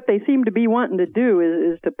 what they seem to be wanting to do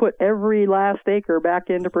is to put every last acre back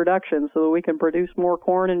into production so that we can produce more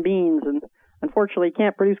corn and beans, and unfortunately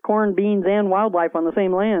can't produce corn, beans, and wildlife on the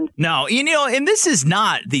same land. No, and this is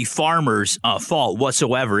not the farmers' fault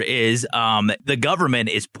whatsoever. Is the government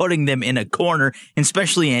is putting them in a corner,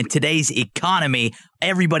 especially in today's economy.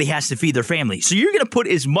 Everybody has to feed their family. So you're going to put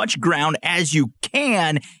as much ground as you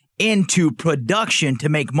can into production to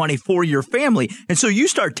make money for your family. And so you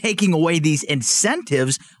start taking away these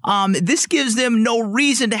incentives. This gives them no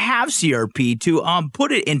reason to have CRP to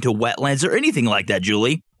put it into wetlands or anything like that,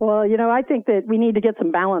 Julie. Well, I think that we need to get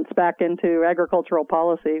some balance back into agricultural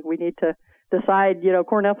policy. We need to decide,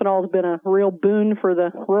 corn ethanol has been a real boon for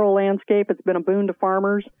the rural landscape. It's been a boon to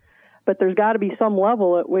farmers. But there's got to be some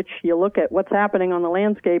level at which you look at what's happening on the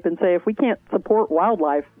landscape and say, if we can't support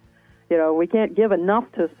wildlife, we can't give enough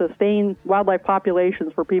to sustain wildlife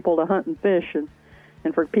populations for people to hunt and fish. And,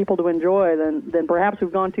 and for people to enjoy, then perhaps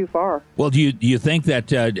we've gone too far. Well, do you think that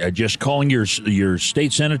just calling your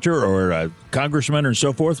state senator or congressman and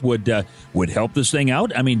so forth would help this thing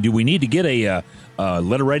out? I mean, do we need to get a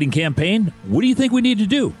letter writing campaign? What do you think we need to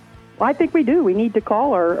do? Well, I think we do. We need to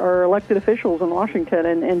call our elected officials in Washington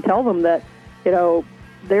and tell them that,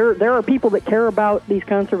 there are people that care about these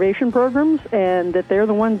conservation programs, and that they're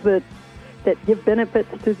the ones that give benefits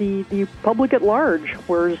to the public at large,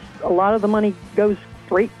 whereas a lot of the money goes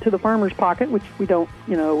straight to the farmer's pocket, which we don't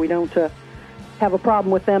have a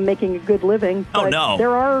problem with them making a good living. Oh, but no.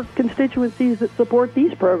 There are constituencies that support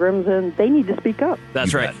these programs, and they need to speak up.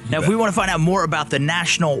 That's right. Now, if we want to find out more about the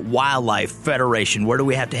National Wildlife Federation, where do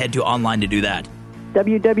we have to head to online to do that?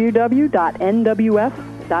 www.nwf.org.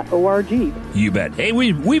 You bet. Hey,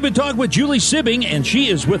 we've been talking with Julie Sibbing, and she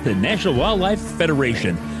is with the National Wildlife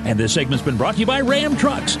Federation. And this segment's been brought to you by Ram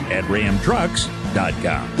Trucks at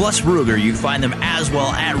ramtrucks.com. Plus Ruger, you can find them as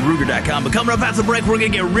well at Ruger.com. But coming up after the break, we're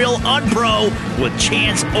going to get real unpro with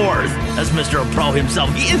Chance Orth. That's Mr. Pro himself.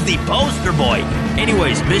 He is the poster boy.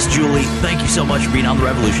 Anyways, Miss Julie, thank you so much for being on The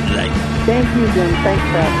Revolution today. Thank you, Jim. Thanks,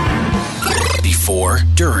 Pat. Before,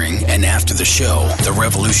 during, and after the show, The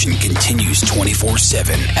Revolution continues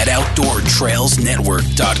 24/7 at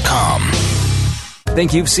OutdoorTrailsNetwork.com.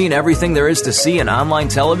 Think you've seen everything there is to see in online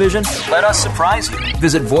television? Let us surprise you.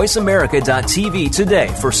 Visit VoiceAmerica.tv today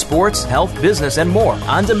for sports, health, business, and more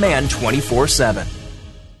on demand 24/7.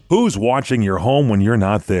 Who's watching your home when you're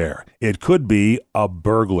not there? It could be a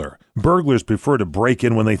burglar. Burglars prefer to break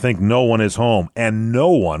in when they think no one is home, and no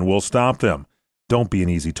one will stop them. Don't be an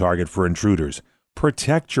easy target for intruders.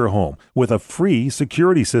 Protect your home with a free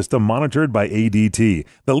security system monitored by ADT,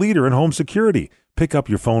 the leader in home security. Pick up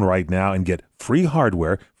your phone right now and get free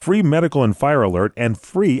hardware, free medical and fire alert, and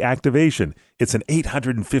free activation. It's an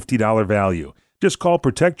 $850 value. Just call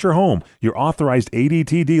Protect Your Home, your authorized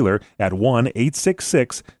ADT dealer, at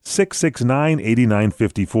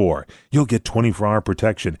 1-866-669-8954. You'll get 24-hour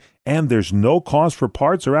protection, and there's no cost for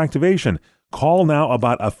parts or activation. Call now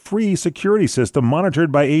about a free security system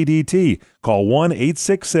monitored by ADT. Call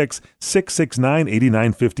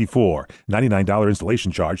 1-866-669-8954. $99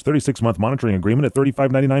 installation charge, 36-month monitoring agreement at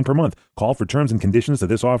 $35.99 per month. Call for terms and conditions to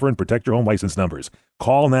this offer and protect your home license numbers.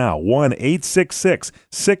 Call now,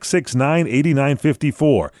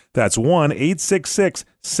 1-866-669-8954. That's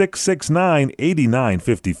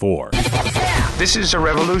 1-866-669-8954. This is a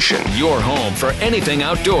revolution. Your home for anything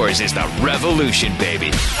outdoors is the Revolution,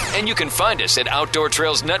 baby. And you can find us at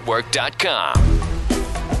OutdoorTrailsNetwork.com.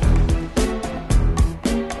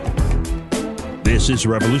 This is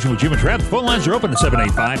Revolution with Jim and Trav. The phone lines are open at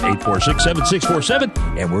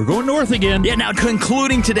 785-846-7647, and we're going north again. Yeah, now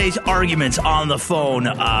concluding today's arguments on the phone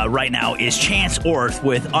right now is Chance Orth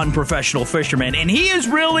with Unprofessional Fisherman, and he is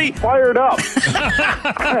really fired up.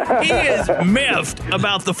 He is miffed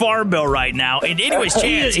about the Farm Bill right now. And anyways,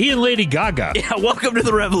 Chance. He and Lady Gaga. Yeah, welcome to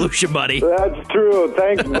the Revolution, buddy. That's true.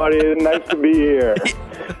 Thanks, buddy. Nice to be here.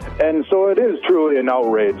 And so it is truly an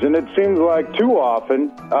outrage, and it seems like too often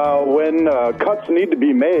when cuts need to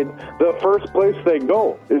be made, the first place they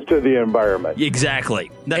go is to the environment.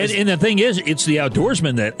 Exactly. And the thing is, it's the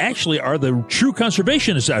outdoorsmen that actually are the true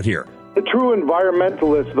conservationists out here. The true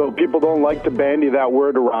environmentalists, though, people don't like to bandy that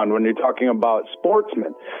word around when you're talking about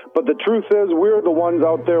sportsmen. But the truth is, we're the ones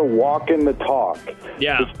out there walking the talk.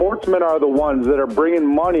 Yeah. The sportsmen are the ones that are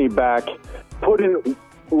bringing money back,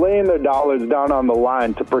 laying their dollars down on the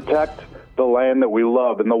line to protect the land that we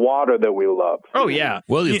love and the water that we love. Oh, yeah.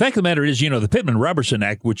 Well, the fact of the matter is, the Pittman-Robertson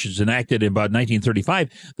Act, which is enacted in about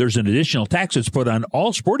 1935, there's an additional tax that's put on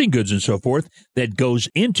all sporting goods and so forth that goes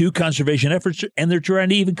into conservation efforts, and they're trying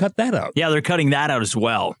to even cut that out. Yeah, they're cutting that out as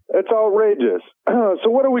well. It's outrageous. So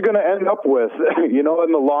what are we going to end up with, in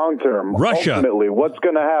the long term? Russia. Ultimately, what's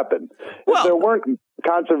going to happen? If there weren't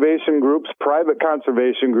conservation groups, private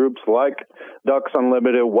conservation groups like Ducks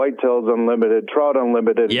Unlimited, Whitetails Unlimited, Trout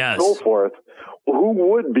Unlimited, and so forth, who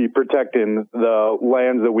would be protecting the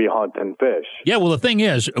lands that we hunt and fish? Yeah, well, the thing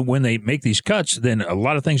is, when they make these cuts, then a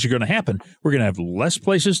lot of things are going to happen. We're going to have less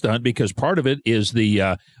places to hunt because part of it is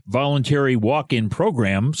the voluntary walk-in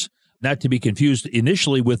programs, not to be confused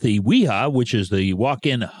initially with the WEHA, which is the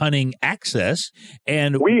walk-in hunting access.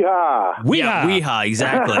 And WEHA. Yeah, WEHA,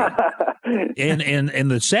 exactly. And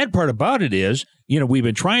the sad part about it is, we've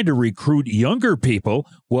been trying to recruit younger people.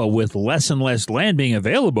 Well, with less and less land being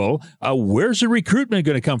available, where's the recruitment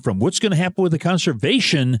going to come from? What's going to happen with the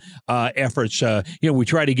conservation efforts? We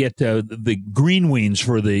try to get the greenwings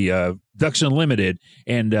for the Ducks Unlimited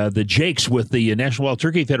and the Jakes with the National Wild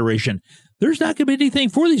Turkey Federation. There's not going to be anything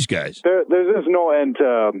for these guys. There's just no end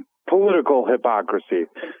to political hypocrisy.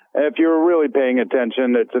 If you're really paying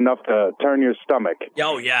attention, it's enough to turn your stomach.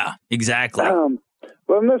 Oh, yeah, exactly.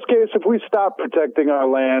 But in this case, if we stop protecting our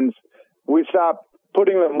lands, we stop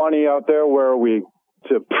putting the money out there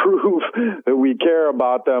to prove that we care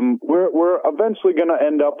about them, we're eventually going to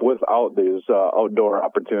end up without these outdoor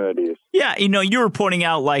opportunities. Yeah, you were pointing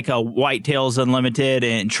out like Whitetails Unlimited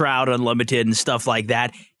and Trout Unlimited and stuff like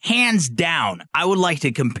that. Hands down, I would like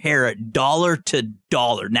to compare it dollar to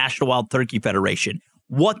dollar, National Wild Turkey Federation,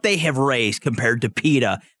 what they have raised compared to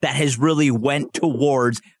PETA that has really went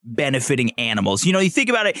towards benefiting animals. You think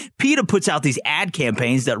about it, PETA puts out these ad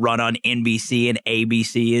campaigns that run on NBC and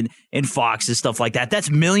ABC and Fox and stuff like that. That's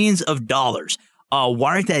millions of dollars.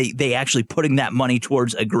 Why aren't they actually putting that money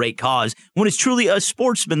towards a great cause when it's truly a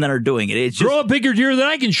sportsman that are doing it? It's just, grow a bigger deer than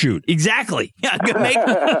I can shoot. Exactly. Yeah, but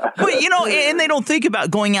and they don't think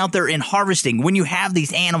about going out there and harvesting. When you have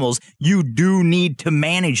these animals, you do need to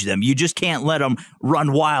manage them. You just can't let them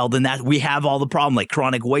run wild, and that we have all the problem like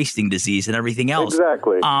chronic wasting disease and everything else.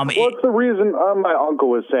 Exactly. What's the reason my uncle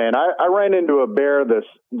was saying? I ran into a bear this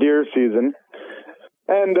deer season.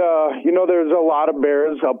 And, there's a lot of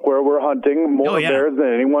bears up where we're hunting, more bears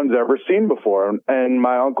than anyone's ever seen before. And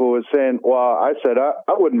my uncle was saying, well, I said,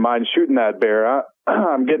 I wouldn't mind shooting that bear.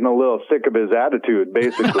 I'm getting a little sick of his attitude,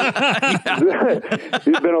 basically.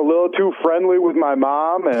 He's been a little too friendly with my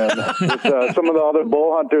mom and with some of the other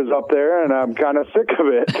bull hunters up there, and I'm kind of sick of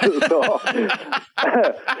it.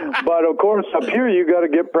 But, of course, up here you got to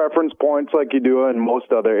get preference points like you do in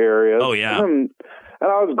most other areas. Oh, yeah. And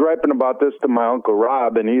I was griping about this to my Uncle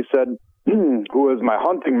Rob, and he said, who was my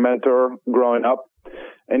hunting mentor growing up,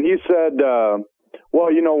 and he said, well,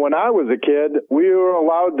 when I was a kid, we were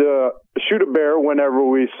allowed to shoot a bear whenever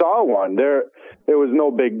we saw one. There was no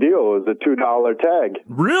big deal. It was a $2 tag.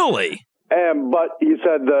 Really? But he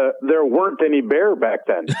said there weren't any bear back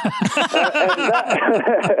then.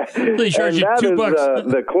 They charge you $2.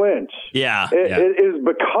 The clinch. Yeah. It is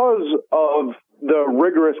because of the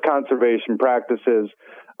rigorous conservation practices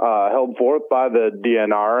held forth by the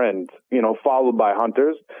DNR and, followed by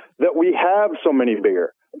hunters that we have so many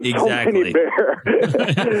bear. Exactly. So many bear.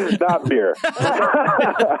 Not beer.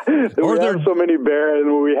 We have so many bear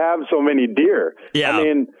and we have so many deer. Yeah. I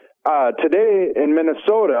mean, today in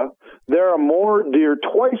Minnesota, there are more deer,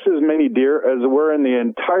 twice as many deer as were in the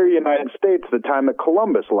entire United States the time that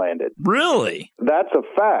Columbus landed. Really? That's a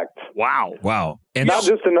fact. Wow. And not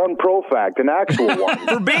just an unpro fact, an actual one.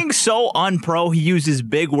 For being so unpro, he uses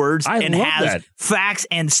big words and love has that. facts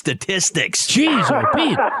and statistics. Jeez,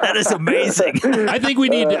 Pete. That is amazing. I think we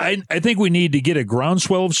need to get a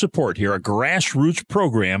groundswell of support here, a grassroots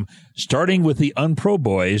program starting with the unpro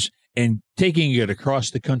boys and taking it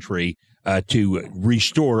across the country to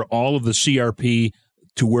restore all of the CRP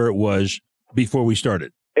to where it was before we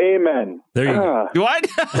started. Amen. There you go. What?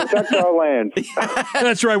 Protect our land.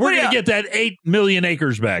 That's right. We're going to get that 8 million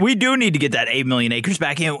acres back. We do need to get that 8 million acres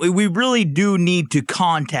back. And we really do need to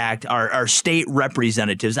contact our state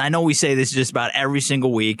representatives. I know we say this just about every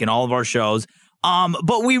single week in all of our shows.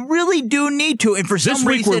 But we really do need to, and for some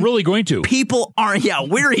reason, we're really going to. People aren't. Yeah,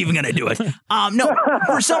 we're even going to do it. No,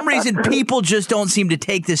 for some reason, people just don't seem to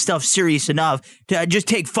take this stuff serious enough to just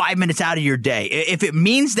take 5 minutes out of your day. If it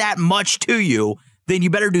means that much to you, then you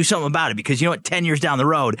better do something about it, because you know what? 10 years down the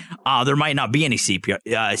road, there might not be any CRP.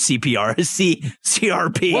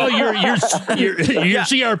 Well, your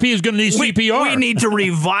CRP is going to need CPR. We need to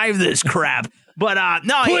revive this crap. But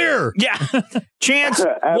no, clear. Yeah, Chance.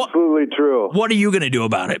 Absolutely true. What are you going to do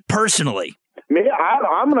about it personally? Me,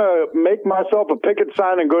 I'm going to make myself a picket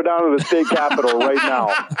sign and go down to the state capitol right now.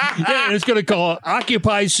 Yeah, and it's going to call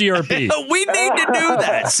Occupy CRP. We need to do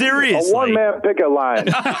that, seriously. A one-man picket line,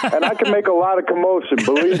 and I can make a lot of commotion,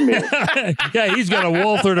 believe me. Yeah, he's got a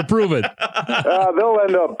Walther to prove it. They'll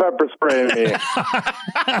end up pepper spraying me.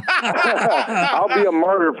 I'll be a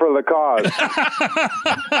martyr for the cause.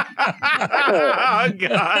 Oh,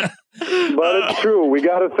 God. But it's true. We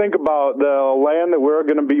got to think about the land that we're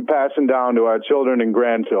going to be passing down to our children and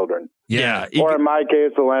grandchildren. Yeah. Or in my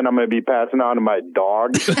case, the land I'm going to be passing on to my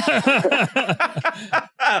dog.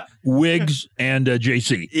 Wiggs and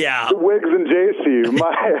JC. Yeah. Wiggs and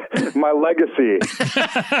JC, my legacy.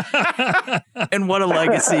 And what a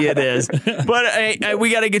legacy it is. But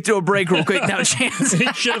we got to get to a break real quick now, Chance.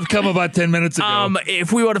 It should have come about 10 minutes ago.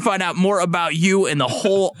 If we want to find out more about you and the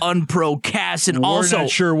whole Unpro cast, and we're not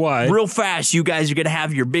sure why. Real fast, you guys are going to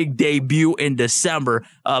have your big debut in December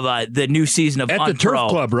of the new season of At Unpro. the Turf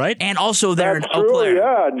Club, right? And also there That's in Eau true, Claire.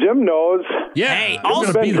 yeah. Jim knows. Yeah. Hey,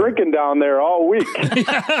 I've been drinking down there all week.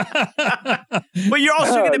 But you're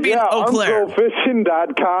also going to be in Eau Claire.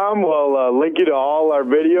 Unprofishing.com will link you to all our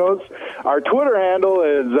videos. Our Twitter handle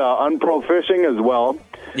is unprofishing as well.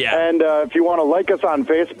 Yeah. And if you want to like us on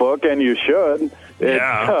Facebook, and you should,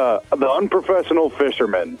 it's The Unprofessional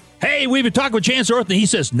Fisherman. Hey, we've been talking with Chance Orton. He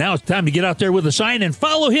says now it's time to get out there with a sign and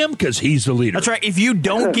follow him because he's the leader. That's right. If you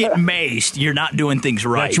don't get maced, you're not doing things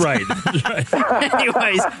right. That's right.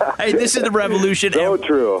 Anyways, hey, this is The Revolution. So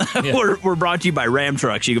true. We're brought to you by Ram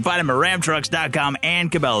Trucks. You can find them at ramtrucks.com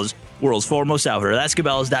and Cabela's, world's foremost outfitter. That's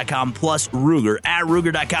Cabela's.com plus Ruger at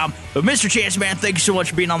Ruger.com. But Mr. Chance, man, thank you so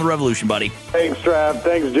much for being on The Revolution, buddy. Thanks, Trav.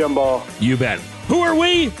 Thanks, Jimbo. You bet. Who are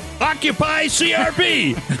we? Occupy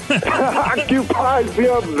CRB. Occupy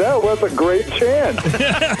CRB. That was a great chant.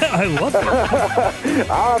 I love it.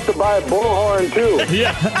 I'll have to buy a bullhorn, too.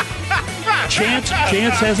 Yeah. Chance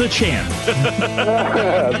has a chant.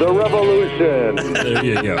 The Revolution. There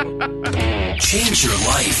you go. Change your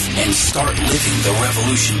life and start living the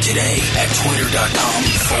revolution today at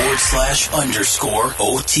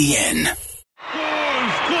twitter.com/_OTN.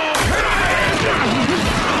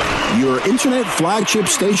 Your internet flagship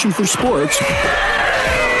station for sports.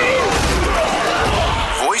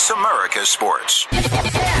 Voice America Sports.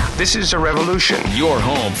 This is a revolution. Your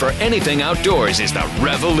home for anything outdoors is the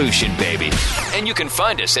Revolution, baby. And you can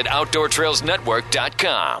find us at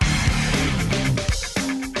OutdoorTrailsNetwork.com.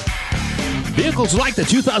 Vehicles like the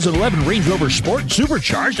 2011 Range Rover Sport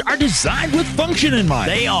Supercharged are designed with function in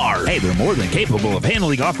mind. They are. Hey, they're more than capable of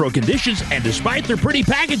handling off-road conditions, and despite their pretty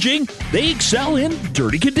packaging, they excel in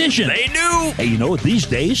dirty conditions. They do. Hey, you know what? These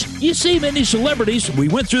days, you see many celebrities. We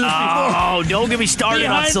went through this before. Oh, don't get me started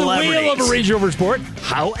on celebrities. Behind the wheel of a Range Rover Sport.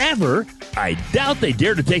 However, I doubt they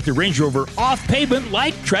dare to take the Range Rover off pavement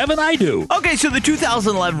like Trav and I do. Okay, so the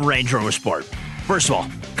 2011 Range Rover Sport. First of all,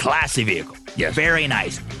 classy vehicle. Yes. Very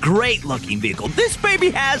nice. Great looking vehicle. This baby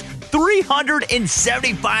has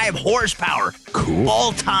 375 horsepower. Cool.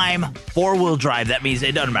 All-time four-wheel drive. That means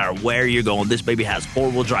it doesn't matter where you're going. This baby has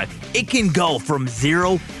four-wheel drive. It can go from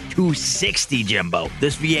 0 to 60, Jimbo.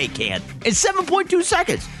 This V8 can. In 7.2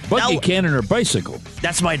 seconds. Buggy can in her bicycle.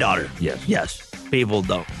 That's my daughter. Yes. Yes. People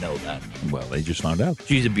don't know that. Well, they just found out.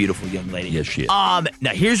 She's a beautiful young lady. Yes, she is. Now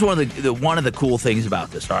here's one of the cool things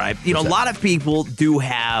about this. All right, a lot of people do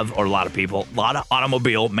have, or a lot of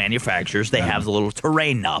automobile manufacturers, they have the little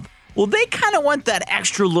terrain knob. Well, they kind of went that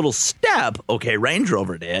extra little step. Okay, Range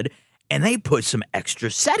Rover did, and they put some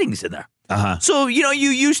extra settings in there. Uh-huh. So you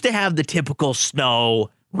used to have the typical snow,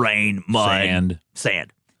 rain, mud,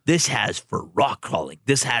 sand. This has for rock crawling.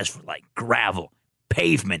 This has for like gravel.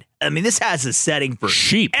 Pavement. I mean, this has a setting for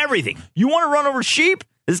sheep. Everything. You want to run over sheep?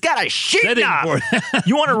 It's got a sheep knob.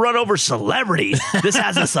 You want to run over celebrities? This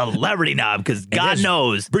has a celebrity knob because God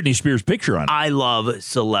knows Britney Spears' picture on it. I love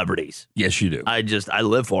celebrities. Yes, you do. I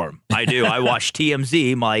live for them. I do. I watch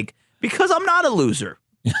TMZ. I'm like, because I'm not a loser.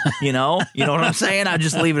 You know what I'm saying? I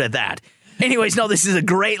just leave it at that. Anyways, no, this is a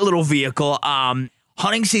great little vehicle.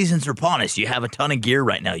 Hunting seasons are upon us. You have a ton of gear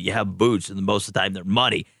right now. You have boots, and most of the time they're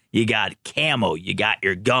muddy. You got camo, you got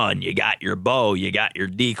your gun, you got your bow, you got your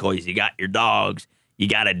decoys, you got your dogs, you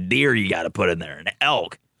got a deer you got to put in there, an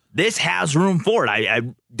elk. This has room for it. I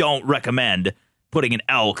don't recommend putting an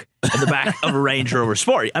elk in the back of a Range Rover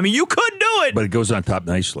Sport. I mean, you could do it. But it goes on top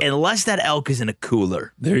nicely. Unless that elk is in a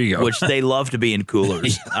cooler. There you go. Which they love to be in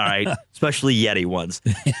coolers, all right? Especially Yeti ones.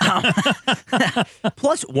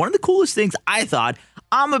 Plus, one of the coolest things I thought,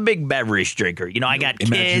 I'm a big beverage drinker. I got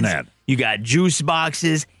kids. Imagine that. You got juice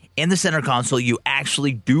boxes. In the center console, you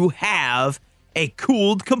actually do have a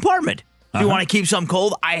cooled compartment. If you want to keep something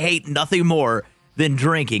cold, I hate nothing more than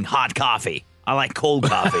drinking hot coffee. I like cold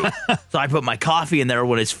coffee. So I put my coffee in there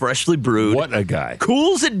when it's freshly brewed. What a guy.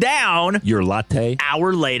 Cools it down. Your latte.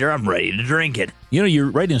 Hour later, I'm ready to drink it.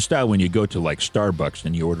 You're right in style when you go to like Starbucks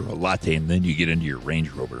and you order a latte and then you get into your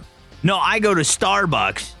Range Rover. No, I go to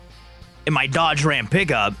Starbucks in my Dodge Ram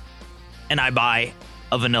pickup and I buy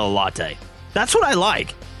a vanilla latte. That's what I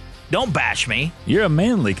like. Don't bash me. You're a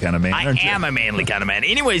manly kind of man, aren't you? I am a manly kind of man.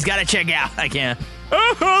 Anyways, got to check out. I can't.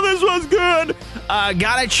 Oh, this one's good.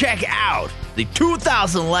 Got to check out the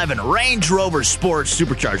 2011 Range Rover Sport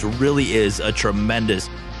Supercharged. Really is a tremendous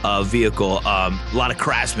vehicle. A lot of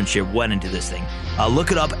craftsmanship went into this thing.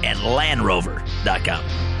 Look it up at LandRover.com.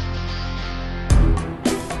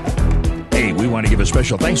 Hey, we want to give a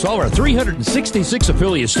special thanks to all our 366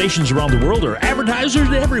 affiliate stations around the world, our advertisers,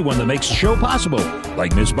 and everyone that makes the show possible,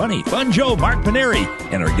 like Miss Bunny, Fun Joe, Mark Paneri,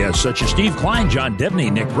 and our guests such as Steve Klein, John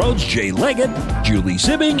Debney, Nick Rhodes, Jay Leggett, Julie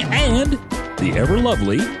Sibbing, and the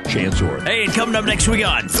ever-lovely Chance Orr. Hey, and coming up next week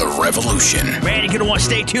on The Revolution. Man, you're going to want to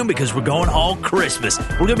stay tuned because we're going all Christmas.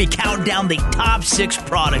 We're going to be counting down the top 6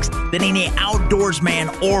 products that any outdoors man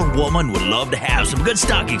or woman would love to have. Some good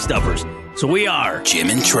stocking stuffers. So we are Jim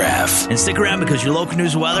and Trav. And stick around because your local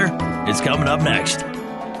news weather is coming up next.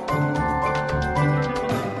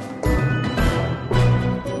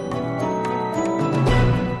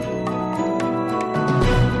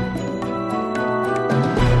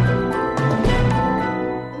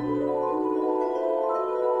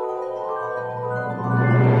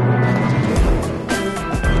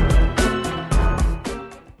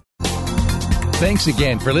 Thanks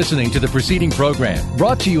again for listening to the preceding program,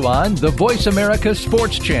 brought to you on the Voice America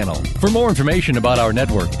Sports Channel. For more information about our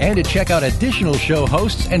network and to check out additional show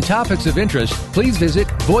hosts and topics of interest, please visit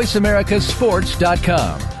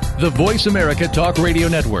voiceamericasports.com. The Voice America Talk Radio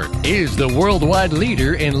Network is the worldwide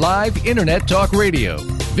leader in live Internet talk radio.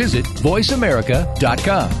 Visit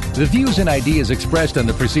voiceamerica.com. The views and ideas expressed on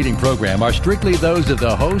the preceding program are strictly those of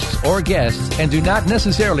the hosts or guests and do not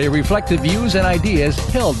necessarily reflect the views and ideas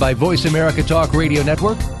held by Voice America Talk Radio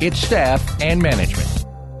Network, its staff, and management.